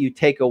that you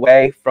take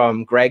away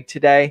from Greg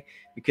today,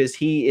 because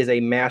he is a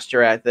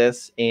master at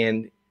this.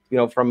 And,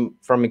 from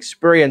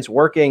experience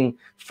working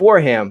for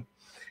him,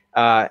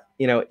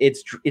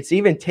 it's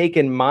even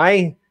taken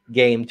my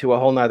game to a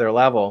whole nother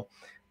level.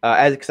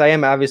 Because I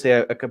am obviously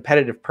a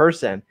competitive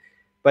person,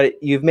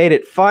 but you've made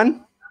it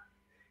fun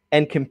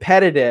and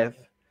competitive.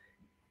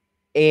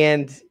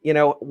 And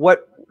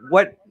what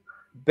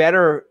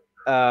better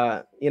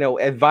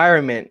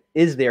environment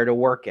is there to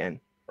work in,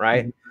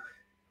 right?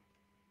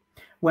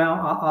 Well,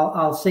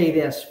 I'll say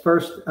this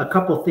first. A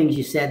couple of things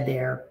you said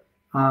there.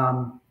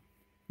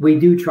 We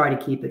do try to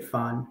keep it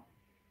fun.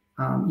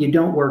 You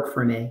don't work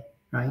for me,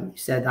 right? You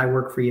said I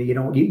work for you. You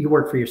don't. You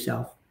work for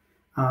yourself.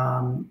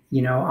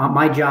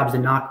 My job is to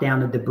knock down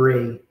the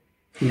debris.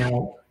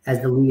 As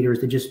the leaders,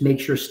 to just make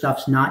sure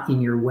stuff's not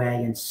in your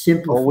way and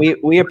simplify. Well,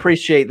 we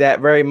appreciate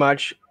that very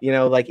much.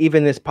 Like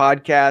even this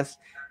podcast,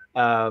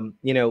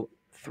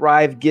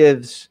 Thryv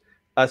gives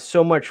us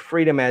so much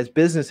freedom as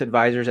business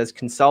advisors, as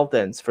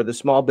consultants for the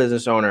small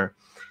business owner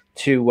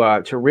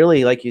to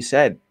really, like you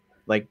said,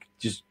 like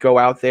just go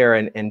out there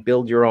and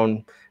build your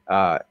own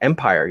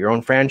empire, your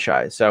own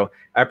franchise. So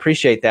I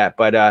appreciate that.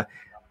 But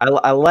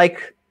I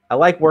like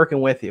working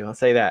with you. I'll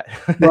say that.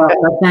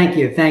 Well, thank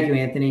you,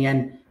 Anthony.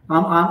 And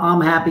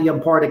I'm happy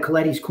I'm part of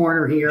Colletti's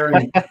Corner here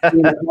and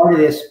being a part of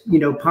this,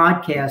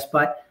 podcast.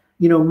 But,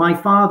 my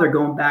father,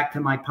 going back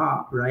to my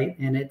pop, right?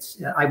 And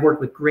I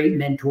worked with great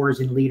mentors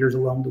and leaders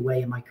along the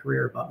way in my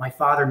career, but my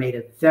father made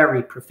a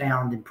very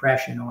profound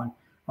impression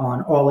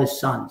on all his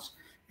sons.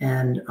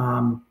 And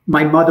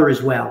my mother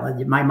as well.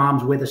 My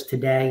mom's with us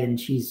today, and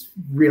she's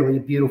really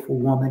a beautiful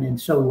woman and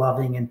so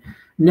loving and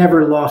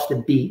never lost a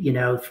beat,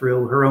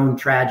 through her own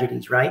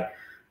tragedies, right?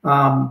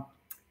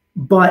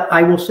 But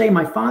I will say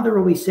my father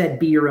always said,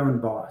 be your own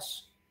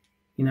boss,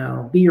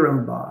 be your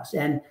own boss.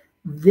 And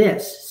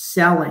this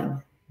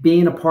selling,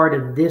 being a part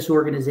of this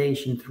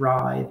organization,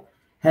 Thryv,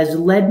 has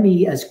led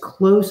me as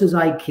close as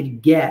I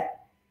could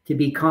get to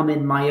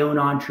becoming my own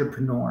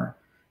entrepreneur.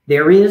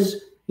 There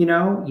is,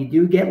 you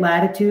do get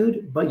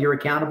latitude, but you're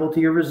accountable to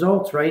your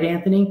results, right,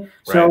 Anthony? Right.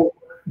 So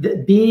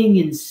being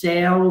in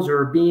sales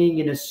or being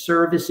in a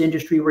service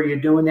industry where you're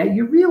doing that,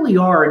 you really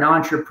are an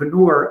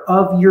entrepreneur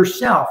of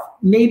yourself.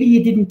 Maybe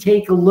you didn't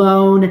take a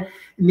loan.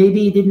 Maybe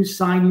you didn't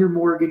sign your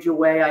mortgage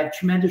away. I have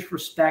tremendous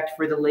respect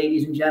for the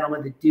ladies and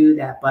gentlemen that do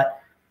that.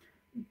 But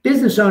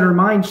business owner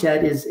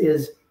mindset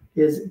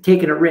is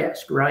taking a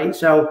risk, right?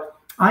 So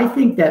I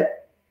think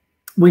that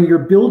when you're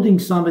building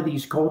some of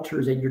these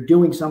cultures and you're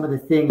doing some of the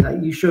things,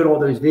 like you showed all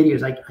those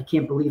videos, I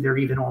can't believe they're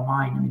even all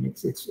mine. I mean,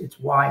 it's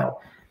wild.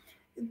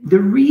 The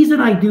reason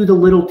I do the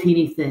little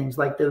teeny things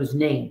like those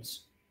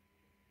names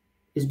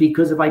is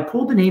because if I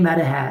pulled the name out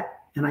of a hat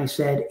and I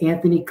said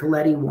Anthony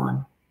Colletti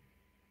won,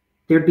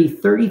 there'd be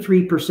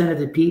 33% of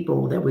the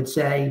people that would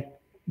say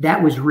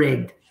that was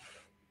rigged.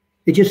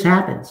 It just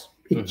happens.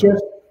 It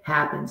just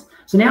happens.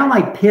 So now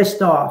I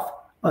pissed off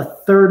a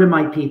third of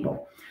my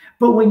people.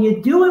 But when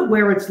you do it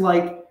where it's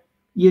like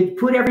you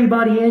put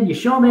everybody in, you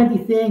show them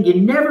everything,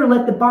 you never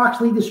let the box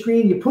leave the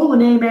screen, you pull the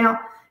name out,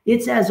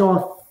 it's as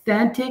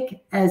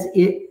authentic as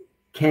it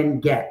can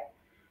get.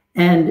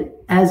 And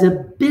as a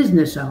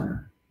business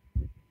owner,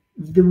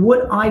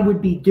 what I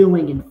would be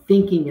doing and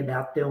thinking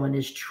about doing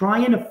is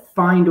trying to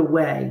find a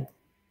way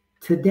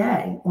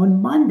today,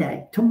 on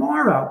Monday,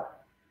 tomorrow,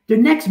 the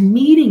next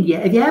meeting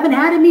yet. If you haven't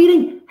had a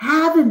meeting,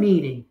 have a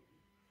meeting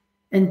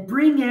and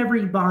bring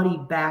everybody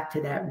back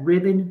to that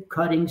ribbon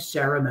cutting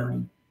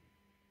ceremony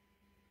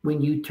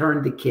when you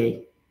turned the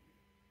key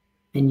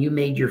and you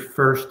made your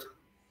first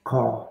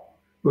call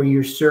or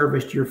you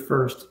serviced your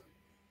first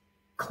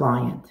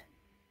client,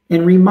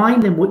 and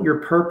remind them what your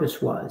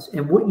purpose was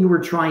and what you were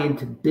trying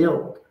to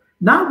build,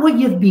 not what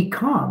you've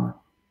become,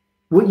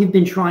 what you've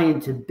been trying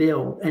to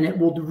build. And it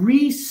will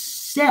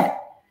reset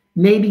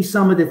maybe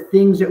some of the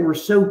things that were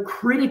so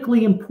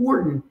critically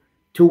important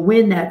to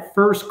win that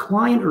first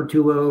client or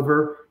two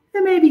over,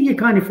 and maybe you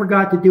kind of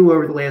forgot to do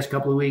over the last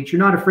couple of weeks. You're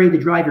not afraid to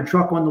drive your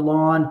truck on the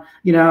lawn,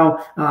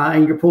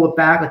 and you pull it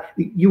back.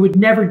 You would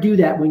never do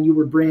that when you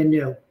were brand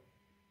new.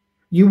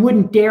 You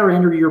wouldn't dare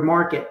enter your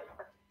market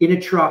in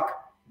a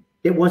truck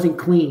that wasn't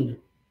clean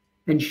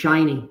and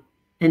shiny.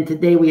 And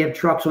today we have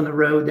trucks on the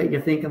road that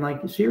you're thinking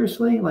like,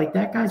 seriously, like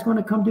that guy's going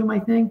to come do my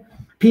thing?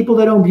 People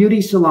that own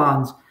beauty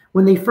salons,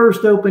 when they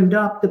first opened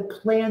up, the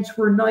plants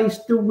were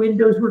nice. The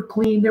windows were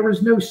clean. There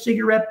was no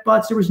cigarette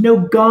butts. There was no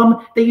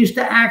gum. They used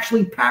to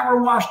actually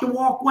power wash the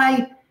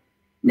walkway.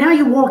 Now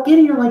you walk in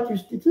and you're like,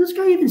 does this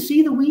guy even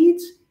see the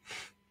weeds?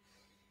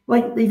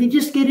 Like if you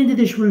just get into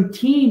this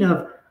routine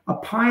of a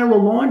pile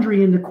of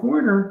laundry in the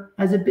corner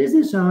as a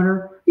business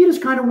owner, you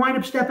just kind of wind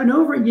up stepping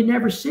over it and you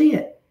never see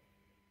it.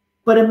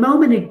 But a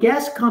moment a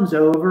guest comes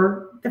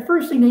over, the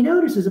first thing they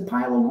notice is a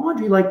pile of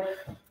laundry. Like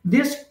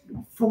this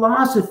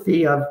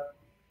philosophy of,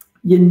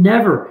 you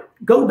never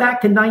go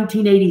back to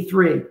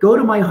 1983. Go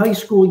to my high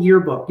school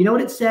yearbook. You know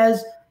what it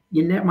says?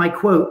 My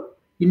quote,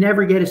 you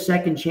never get a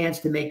second chance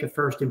to make a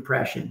first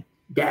impression.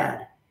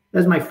 Dad.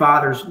 That's my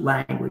father's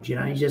language.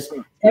 He just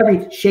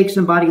shake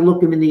somebody,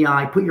 look them in the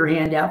eye, put your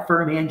hand out,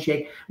 firm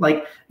handshake.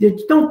 Like,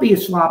 don't be a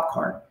slop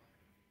cart.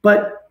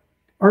 But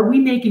are we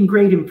making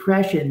great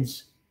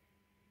impressions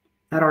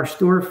at our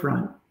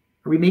storefront?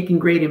 Are we making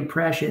great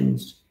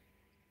impressions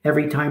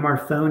every time our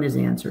phone is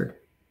answered?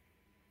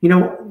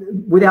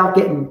 Without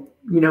getting,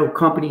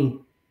 company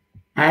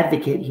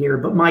advocate here,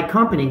 but my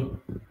company,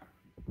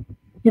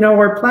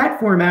 Our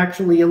platform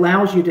actually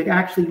allows you to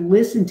actually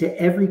listen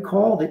to every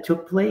call that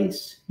took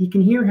place. You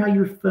can hear how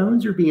your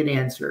phones are being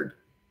answered.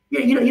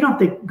 You don't have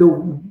to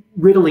go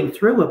riddling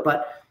through it,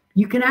 but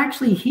you can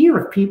actually hear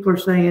if people are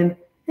saying,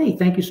 hey,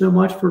 thank you so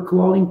much for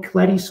calling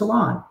Colletti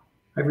Salon.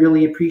 I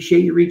really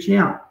appreciate you reaching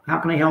out. How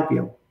can I help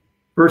you?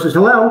 Versus,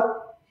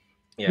 hello.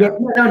 Yeah.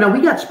 No,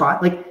 we got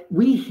spot. Like,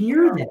 we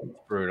hear them. It's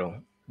brutal.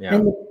 Yeah.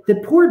 And the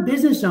poor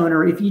business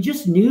owner, if you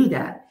just knew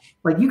that,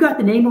 like you got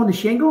the name on the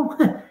shingle,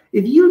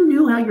 if you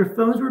knew how your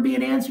phones were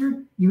being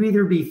answered, you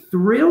either be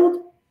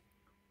thrilled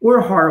or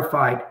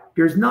horrified.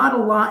 There's not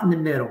a lot in the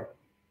middle.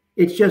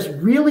 It's just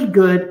really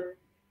good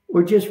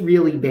or just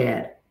really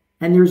bad.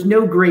 And there's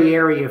no gray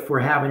area for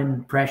having an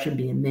impression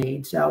being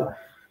made. So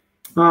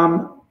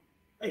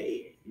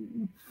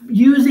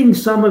using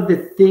some of the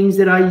things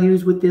that I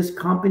use with this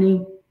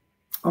company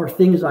are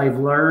things I've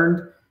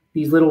learned,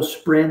 these little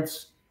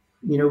sprints,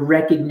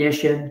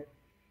 recognition,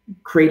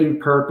 creating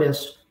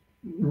purpose,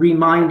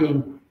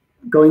 reminding,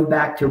 going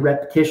back to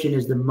repetition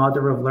is the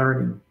mother of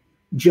learning.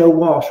 Joe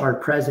Walsh, our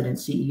president,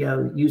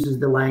 CEO, uses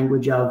the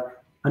language of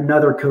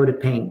another coat of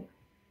paint.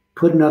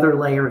 Put another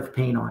layer of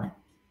paint on it.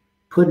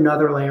 Put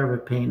another layer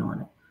of paint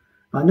on it.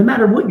 No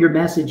matter what your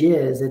message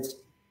is, it's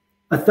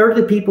a third of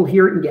the people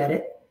hear it and get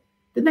it.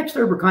 The next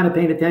third were kind of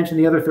paying attention.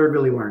 The other third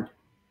really weren't.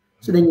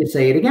 So then you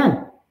say it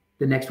again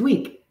the next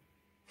week.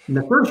 And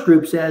the first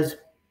group says,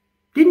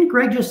 didn't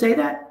Greg just say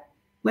that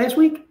last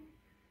week?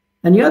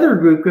 And the other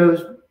group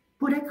goes,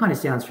 boy, that kind of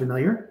sounds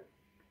familiar.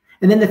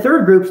 And then the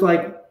third group's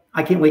like,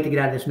 I can't wait to get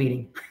out of this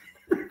meeting.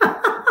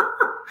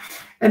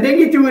 And then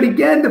you do it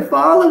again the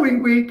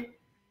following week.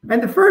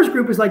 And the first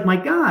group is like, my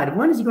God,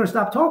 when is he going to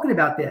stop talking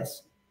about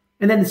this?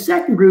 And then the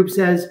second group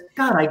says,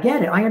 God, I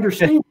get it. I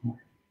understand.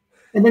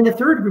 And then the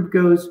third group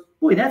goes,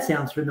 boy, that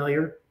sounds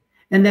familiar.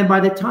 And then by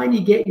the time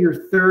you get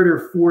your third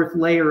or fourth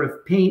layer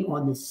of paint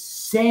on the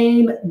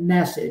same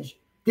message,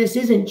 this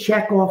isn't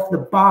check off the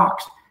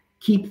box,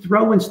 keep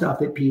throwing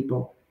stuff at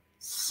people.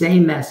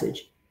 Same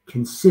message,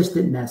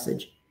 consistent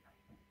message.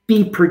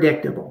 Be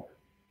predictable,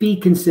 be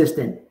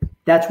consistent.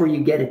 That's where you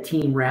get a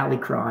team rally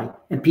cry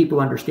and people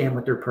understand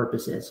what their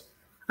purpose is.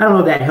 I don't know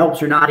if that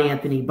helps or not,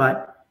 Anthony,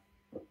 but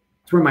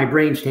it's where my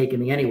brain's taking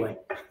me anyway.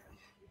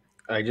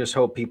 I just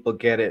hope people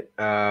get it.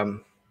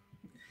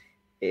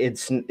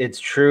 It's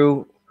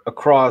true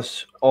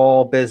across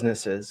all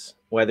businesses,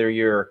 whether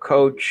you're a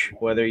coach,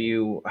 whether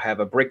you have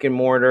a brick and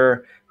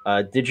mortar,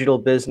 digital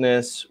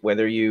business,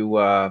 whether you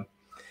are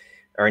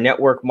a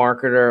network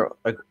marketer.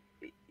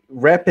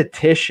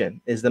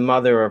 Repetition is the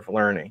mother of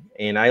learning.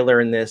 And I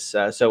learned this.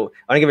 So I want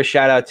to give a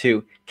shout out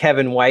to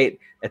Kevin White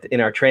in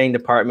our training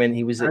department.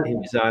 He was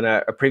on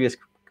a previous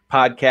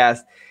podcast.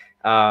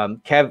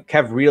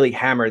 Kev really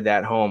hammered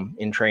that home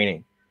in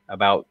training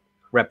about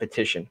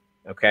repetition.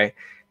 Okay.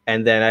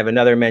 And then I have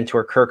another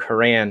mentor, Kirk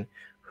Haran,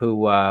 who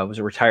was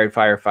a retired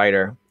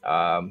firefighter.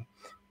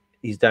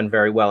 He's done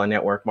very well in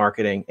network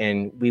marketing.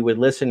 And we would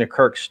listen to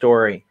Kirk's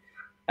story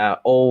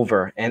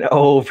over and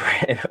over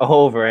and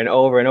over and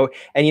over and over.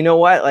 And you know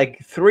what?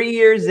 Like 3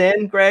 years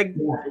in, Greg,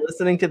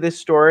 listening to this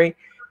story,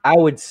 I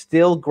would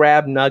still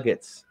grab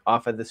nuggets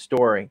off of the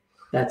story.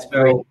 That's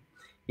great.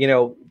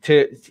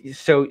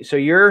 So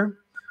your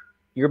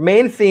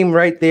main theme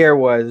right there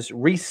was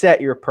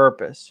reset your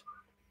purpose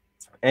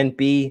and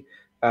be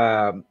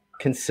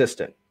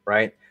consistent,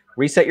 right?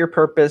 Reset your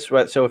purpose.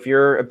 So if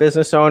you're a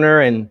business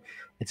owner and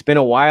it's been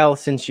a while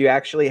since you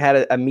actually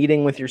had a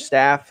meeting with your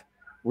staff,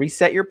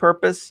 reset your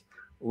purpose,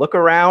 look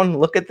around,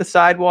 look at the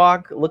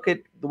sidewalk, look at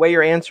the way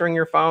you're answering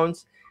your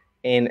phones,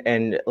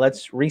 and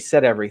let's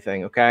reset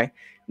everything. Okay.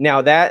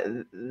 Now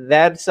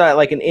that's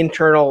like an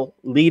internal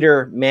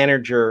leader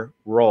manager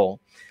role.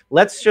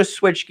 Let's just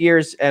switch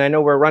gears. And I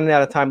know we're running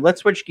out of time.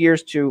 Let's switch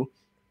gears to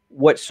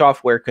what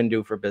software can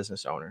do for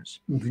business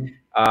owners. Mm-hmm.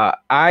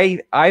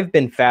 I've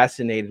been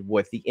fascinated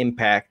with the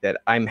impact that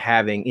I'm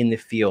having in the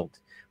field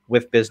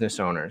with business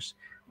owners.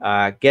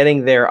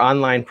 Getting their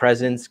online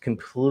presence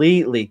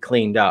completely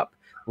cleaned up,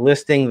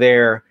 listing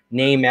their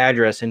name,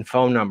 address, and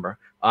phone number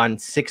on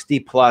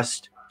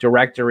 60+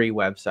 directory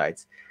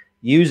websites,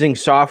 using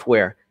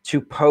software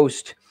to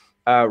post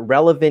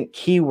relevant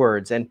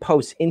keywords and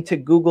posts into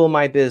Google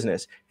My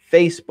Business,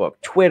 Facebook,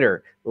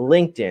 Twitter,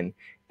 LinkedIn,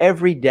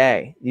 every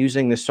day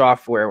using the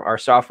software. Our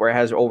software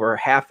has over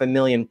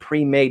 500,000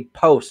 pre-made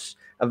posts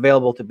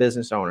available to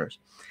business owners,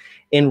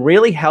 in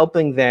really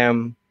helping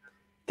them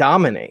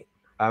dominate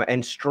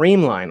and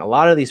streamline a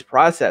lot of these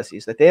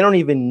processes that they don't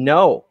even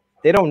know.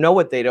 They don't know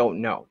what they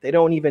don't know. They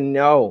don't even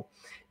know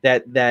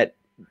that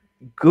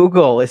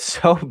Google is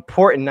so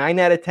important. 9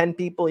 out of 10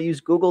 people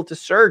use Google to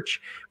search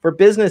for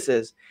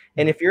businesses.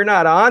 And if you're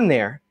not on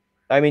there,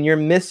 I mean, you're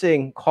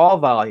missing call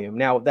volume.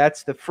 Now,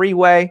 that's the free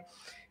way,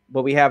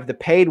 but we have the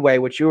paid way,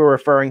 which you were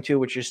referring to,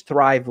 which is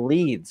Thryv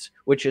Leads,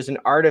 which is an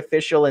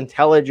artificial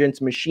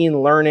intelligence,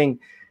 machine learning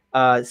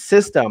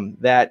system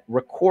that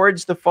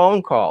records the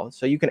phone call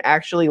so you can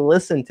actually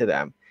listen to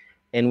them.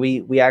 And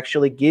we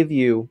actually give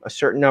you a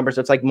certain number.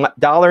 So it's like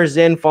dollars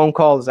in, phone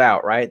calls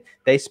out, right?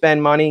 They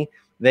spend money,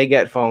 they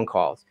get phone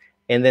calls.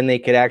 and then they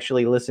could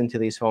actually listen to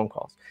these phone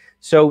calls.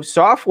 So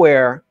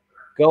software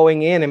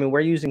going in, I mean, we're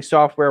using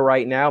software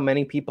right now.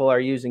 Many people are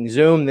using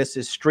Zoom. This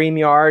is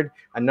StreamYard,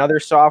 another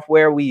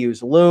software. We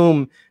use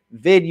Loom,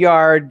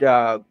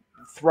 Vidyard,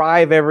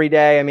 Thryv every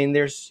day. I mean,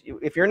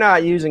 if you're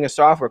not using a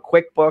software,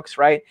 QuickBooks,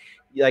 right?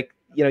 Like,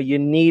 you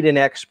need an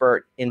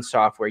expert in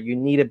software. You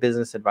need a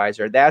business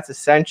advisor. That's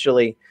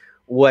essentially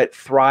what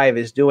Thryv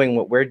is doing,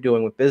 what we're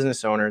doing with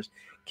business owners.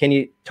 Can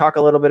you talk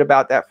a little bit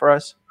about that for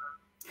us?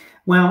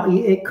 Well,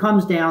 it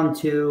comes down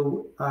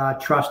to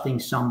trusting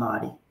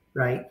somebody,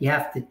 right? You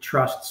have to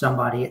trust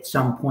somebody at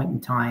some point in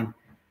time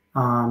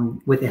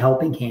with a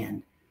helping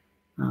hand.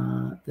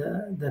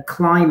 The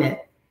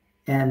climate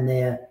and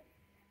the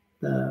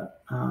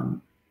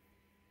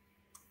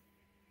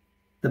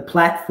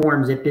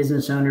platforms that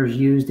business owners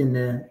used in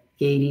the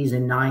 80s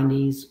and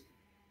 90s,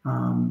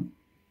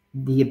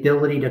 the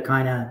ability to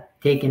kind of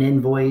take an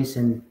invoice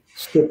and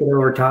stick it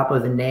over top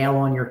of the nail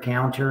on your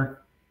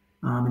counter,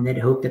 and then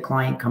hope the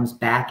client comes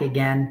back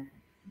again.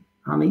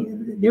 I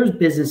mean, there's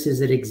businesses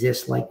that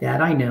exist like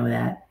that. I know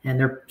that.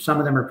 And some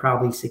of them are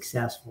probably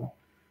successful.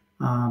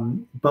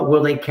 But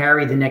will they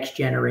carry the next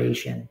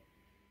generation?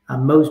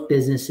 Most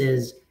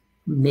businesses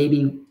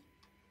maybe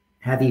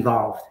have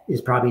evolved is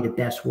probably the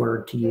best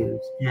word to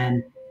use.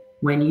 And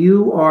when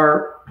you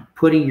are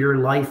putting your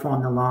life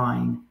on the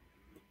line,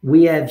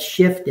 we have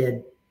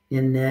shifted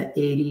in the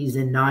 80s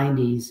and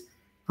 90s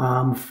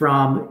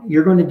from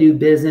you're going to do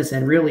business,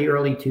 and really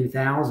early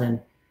 2000,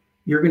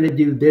 you're going to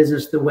do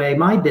business the way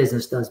my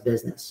business does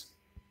business.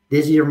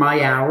 These are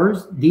my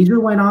hours. These are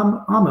when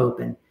I'm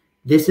open.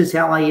 This is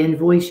how I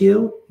invoice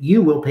you.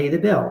 You will pay the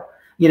bill.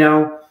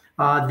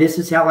 This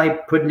is how I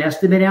put an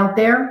estimate out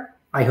there.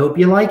 I hope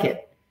you like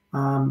it.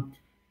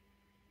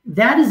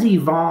 That has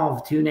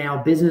evolved to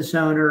now business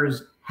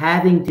owners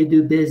having to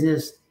do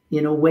business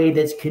in a way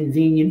that's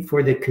convenient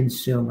for the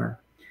consumer.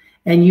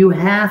 And you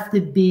have to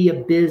be a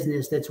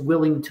business that's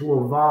willing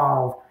to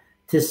evolve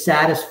to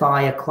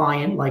satisfy a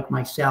client like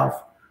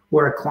myself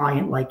or a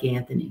client like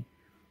Anthony,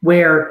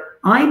 where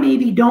I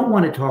maybe don't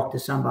want to talk to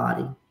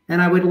somebody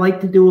and I would like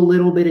to do a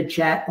little bit of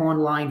chat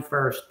online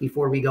first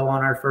before we go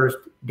on our first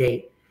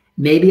date.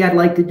 Maybe I'd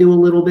like to do a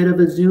little bit of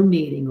a Zoom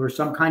meeting or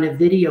some kind of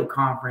video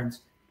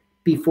conference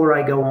before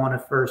I go on a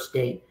first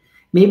date.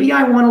 Maybe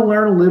I want to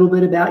learn a little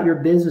bit about your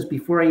business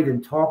before I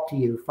even talk to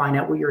you, find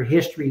out what your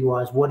history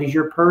was, what is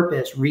your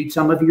purpose, read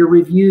some of your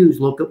reviews,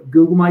 look up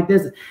Google My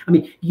Business. I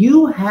mean,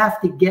 you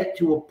have to get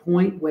to a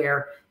point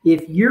where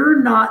if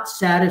you're not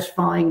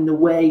satisfying the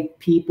way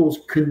people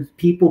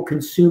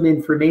consume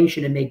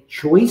information and make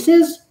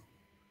choices,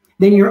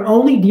 then you're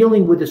only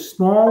dealing with a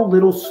small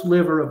little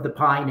sliver of the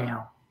pie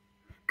now.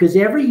 Because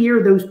every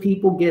year those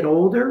people get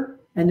older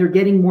and they're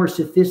getting more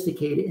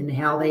sophisticated in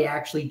how they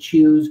actually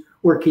choose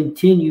or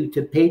continue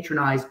to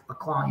patronize a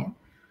client.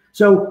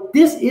 So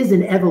this is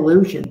an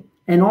evolution.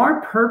 And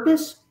our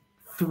purpose,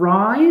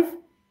 Thryv,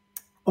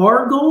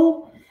 our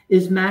goal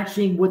is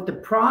matching what the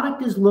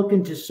product is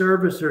looking to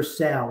service or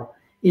sell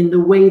in the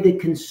way the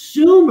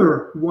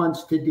consumer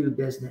wants to do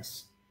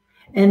business.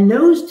 And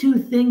those two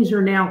things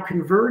are now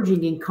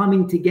converging and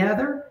coming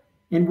together,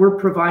 and we're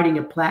providing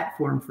a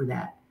platform for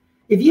that.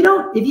 If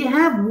you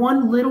have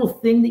one little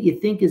thing that you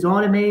think is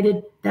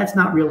automated, that's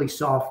not really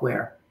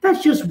software.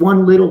 That's just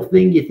one little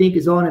thing you think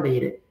is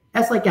automated.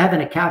 That's like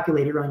having a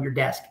calculator on your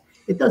desk.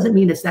 It doesn't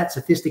mean it's that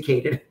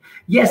sophisticated.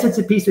 Yes, it's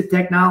a piece of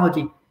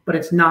technology, but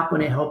it's not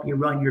going to help you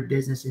run your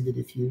business into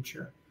the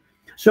future.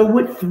 So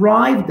what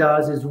Thryv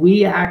does is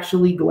we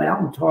actually go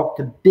out and talk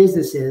to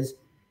businesses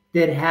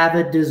that have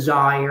a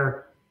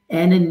desire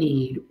and a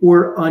need,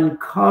 or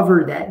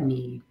uncover that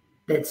need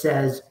that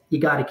says, you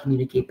got to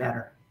communicate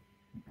better.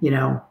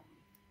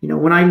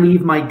 When I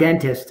leave my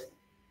dentist,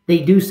 they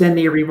do send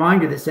me a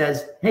reminder that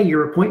says, hey,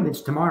 your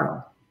appointment's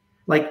tomorrow.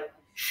 Like,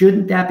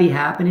 shouldn't that be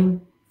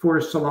happening for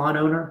a salon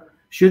owner?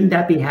 Shouldn't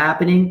that be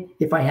happening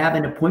if I have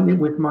an appointment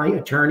with my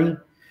attorney?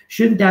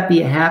 Shouldn't that be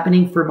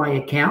happening for my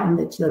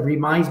accountant that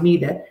reminds me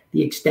that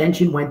the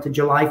extension went to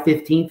July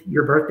 15th,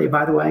 your birthday,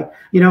 by the way?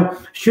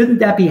 Shouldn't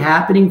that be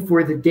happening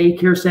for the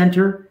daycare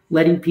center,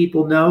 letting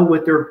people know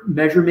what their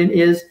measurement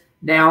is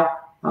now?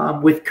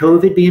 With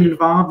COVID being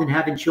involved and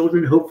having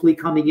children hopefully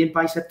coming in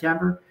by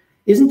September,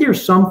 isn't there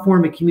some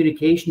form of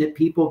communication that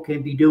people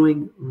can be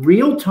doing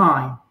real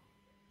time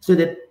so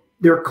that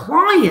their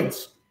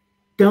clients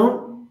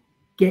don't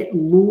get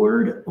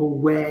lured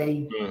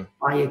away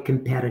by a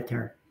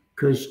competitor?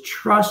 Because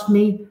trust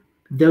me,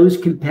 those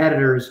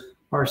competitors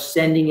are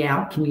sending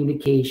out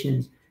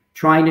communications,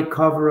 trying to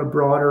cover a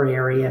broader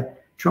area,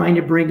 trying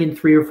to bring in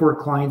 3 or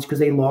 4 clients because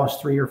they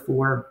lost 3 or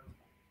 4.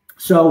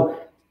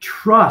 So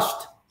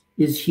trust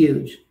is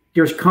huge.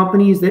 There's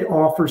companies that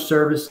offer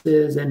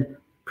services and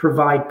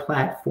provide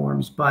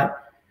platforms,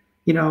 but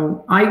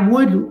I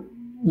would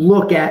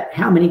look at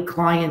how many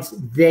clients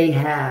they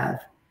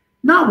have,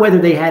 not whether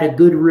they had a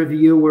good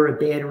review or a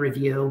bad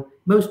review.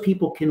 Most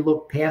people can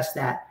look past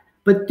that,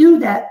 but do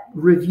that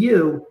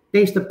review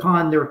based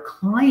upon their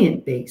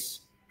client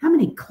base. How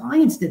many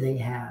clients do they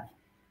have?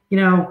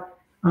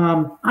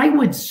 I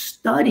would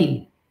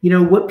study,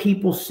 what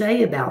people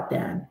say about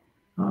them.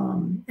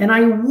 And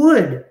I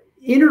would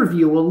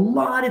interview a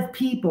lot of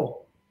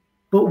people,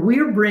 but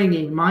we're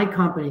bringing my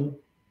company,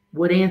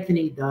 what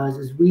Anthony does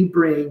is we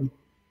bring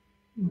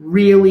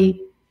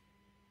really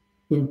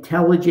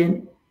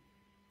intelligent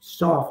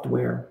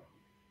software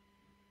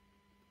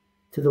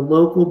to the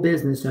local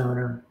business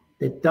owner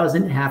that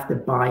doesn't have to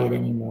buy it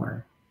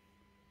anymore.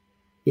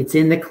 It's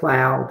in the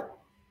cloud.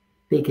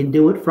 They can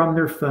do it from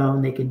their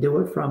phone. They can do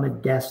it from a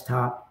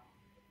desktop,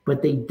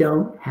 but they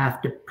don't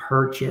have to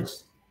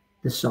purchase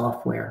the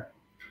software.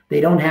 They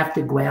don't have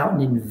to go out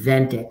and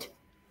invent it.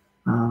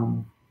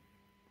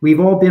 We've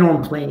all been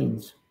on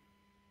planes.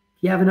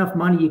 If you have enough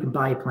money, you can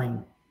buy a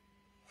plane.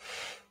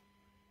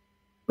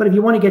 But if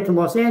you want to get to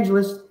Los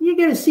Angeles, you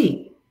get a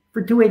seat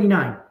for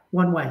 $289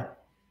 one way.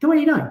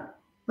 $289.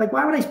 Like,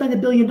 why would I spend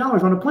 $1 billion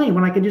on a plane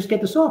when I can just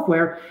get the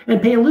software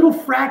and pay a little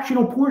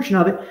fractional portion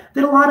of it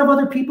that a lot of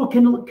other people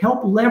can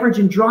help leverage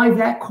and drive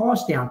that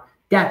cost down?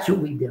 That's what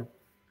we do.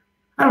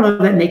 I don't know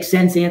if that makes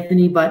sense,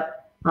 Anthony,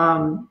 but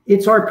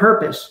it's our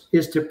purpose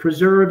is to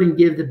preserve and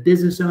give the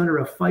business owner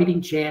a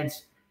fighting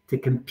chance to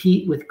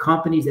compete with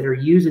companies that are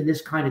using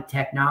this kind of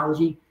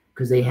technology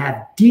because they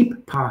have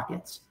deep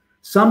pockets.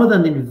 Some of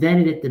them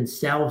invented it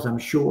themselves, I'm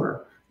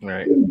sure.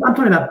 Right. I'm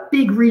talking about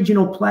big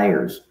regional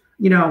players,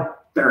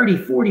 30,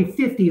 40,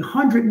 50,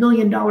 $100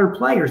 million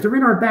players. They're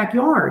in our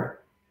backyard.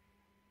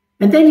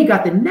 And then you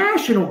got the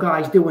national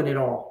guys doing it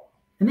all.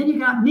 And then you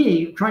got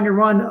me trying to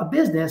run a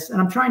business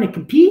and I'm trying to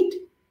compete.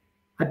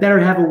 I better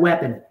have a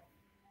weapon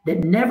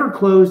that never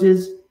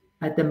closes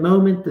at the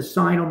moment the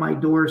sign on my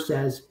door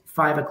says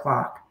 5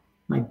 o'clock.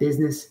 My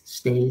business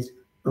stays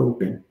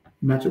open.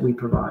 And that's what we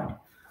provide.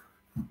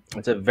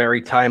 It's a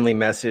very timely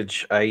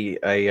message. I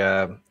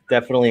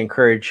definitely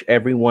encourage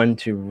everyone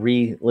to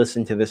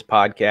re-listen to this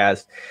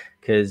podcast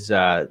because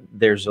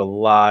there's a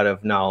lot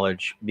of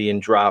knowledge being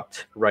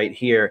dropped right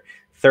here.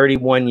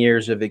 31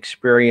 years of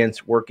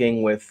experience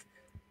working with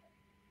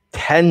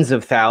tens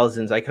of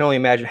thousands. I can only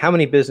imagine how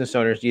many business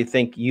owners do you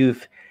think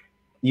you've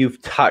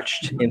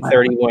touched in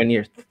 31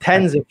 years?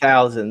 Tens of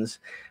thousands.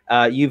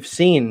 You've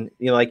seen,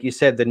 like you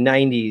said, the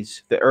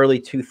 90s, the early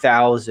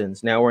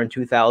 2000s. Now we're in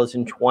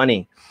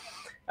 2020.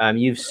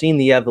 You've seen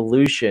the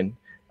evolution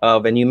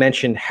of, and you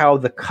mentioned how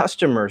the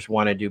customers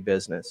want to do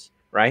business,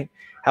 right?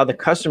 How the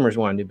customers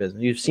want to do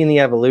business. You've seen the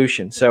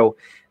evolution. So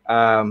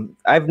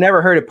I've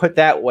never heard it put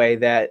that way,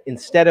 that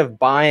instead of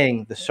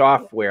buying the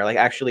software, like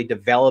actually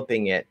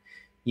developing it,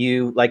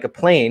 you, like a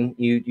plane,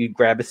 you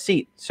grab a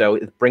seat. So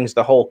it brings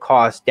the whole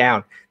cost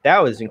down.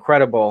 That was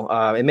incredible.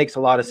 It makes a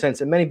lot of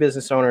sense. And many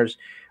business owners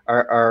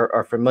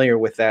are familiar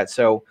with that.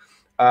 So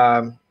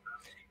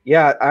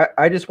yeah,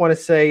 I just want to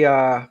say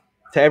to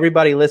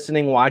everybody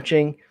listening,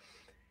 watching,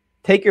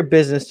 take your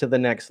business to the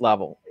next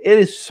level. It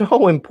is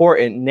so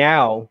important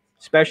now,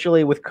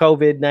 especially with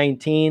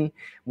COVID-19,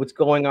 what's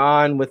going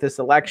on with this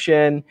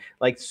election,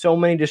 like so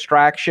many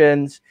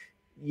distractions.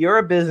 You're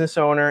a business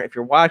owner. If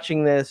you're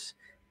watching this,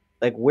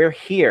 like, we're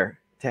here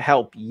to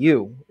help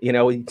you.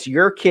 It's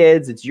your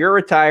kids, it's your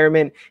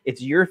retirement,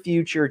 it's your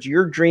future, it's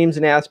your dreams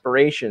and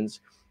aspirations.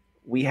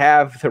 We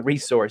have the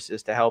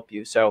resources to help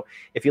you. So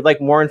if you'd like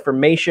more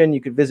information,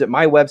 you could visit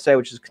my website,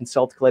 which is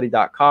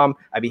consultcolletti.com.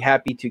 I'd be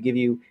happy to give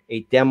you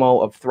a demo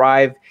of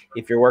Thryv.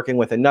 If you're working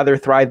with another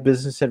Thryv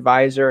business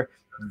advisor,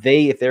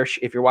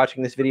 if you're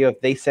watching this video,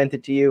 if they sent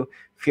it to you,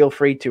 feel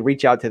free to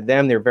reach out to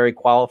them. They're very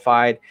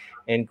qualified.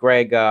 And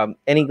Greg,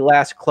 any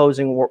last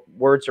closing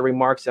words or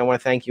remarks? I want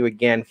to thank you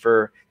again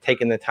for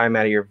taking the time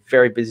out of your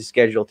very busy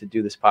schedule to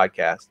do this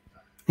podcast.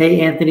 Hey,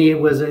 Anthony, it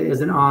was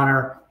an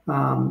honor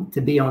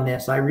to be on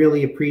this. I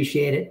really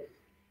appreciate it.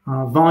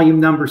 Volume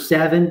number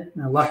 7,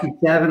 lucky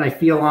 7. I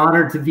feel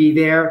honored to be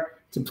there.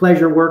 It's a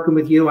pleasure working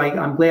with you.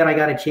 I'm glad I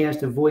got a chance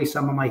to voice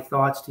some of my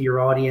thoughts to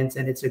your audience,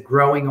 and it's a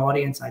growing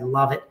audience. I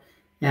love it.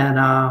 And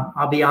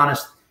I'll be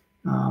honest,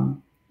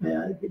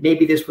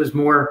 maybe this was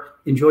more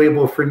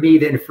enjoyable for me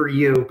than for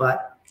you,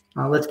 but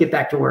let's get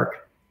back to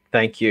work.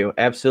 Thank you.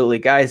 Absolutely.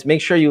 Guys,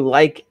 make sure you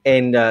like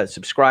and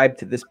subscribe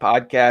to this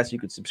podcast. You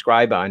could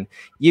subscribe on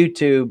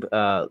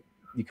YouTube.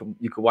 You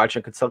can watch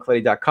on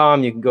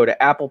consultcolletti.com. You can go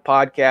to Apple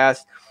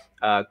Podcasts,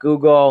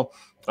 Google,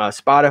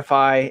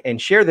 Spotify, and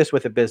share this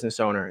with a business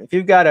owner. If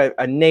you've got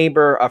a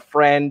neighbor, a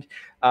friend,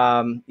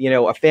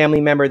 a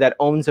family member that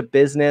owns a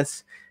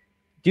business,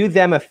 do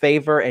them a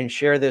favor and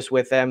share this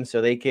with them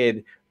so they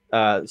could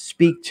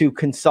speak to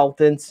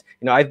consultants.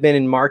 I've been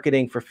in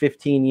marketing for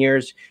 15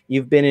 years.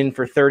 You've been in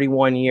for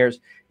 31 years.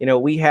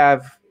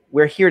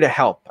 We're here to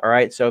help. All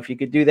right. So if you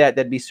could do that,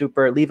 that'd be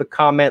super. Leave a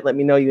comment. Let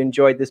me know you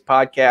enjoyed this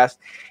podcast.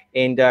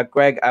 And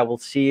Greg, I will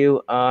see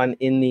you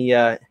in the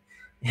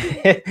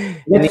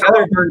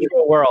other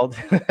virtual world.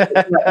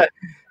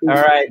 All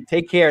right.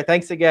 Take care.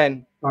 Thanks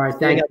again. All right.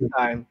 Thank you.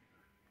 Time.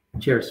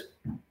 Cheers.